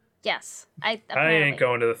too. Yes. I ain't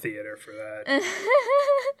going to the theater for that.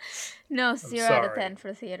 No, 0 out of 10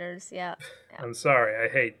 for theaters. Yeah. I'm sorry.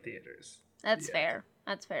 I hate theaters. That's fair.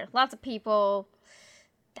 That's fair. Lots of people.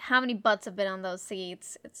 How many butts have been on those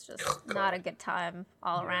seats? It's just not a good time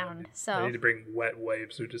all around. So I need to bring wet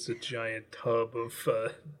wipes or just a giant tub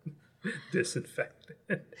of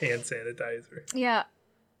disinfectant, hand sanitizer. Yeah.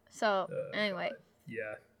 So anyway.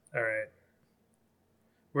 Yeah. All right.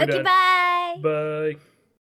 We're done. Bye. Bye.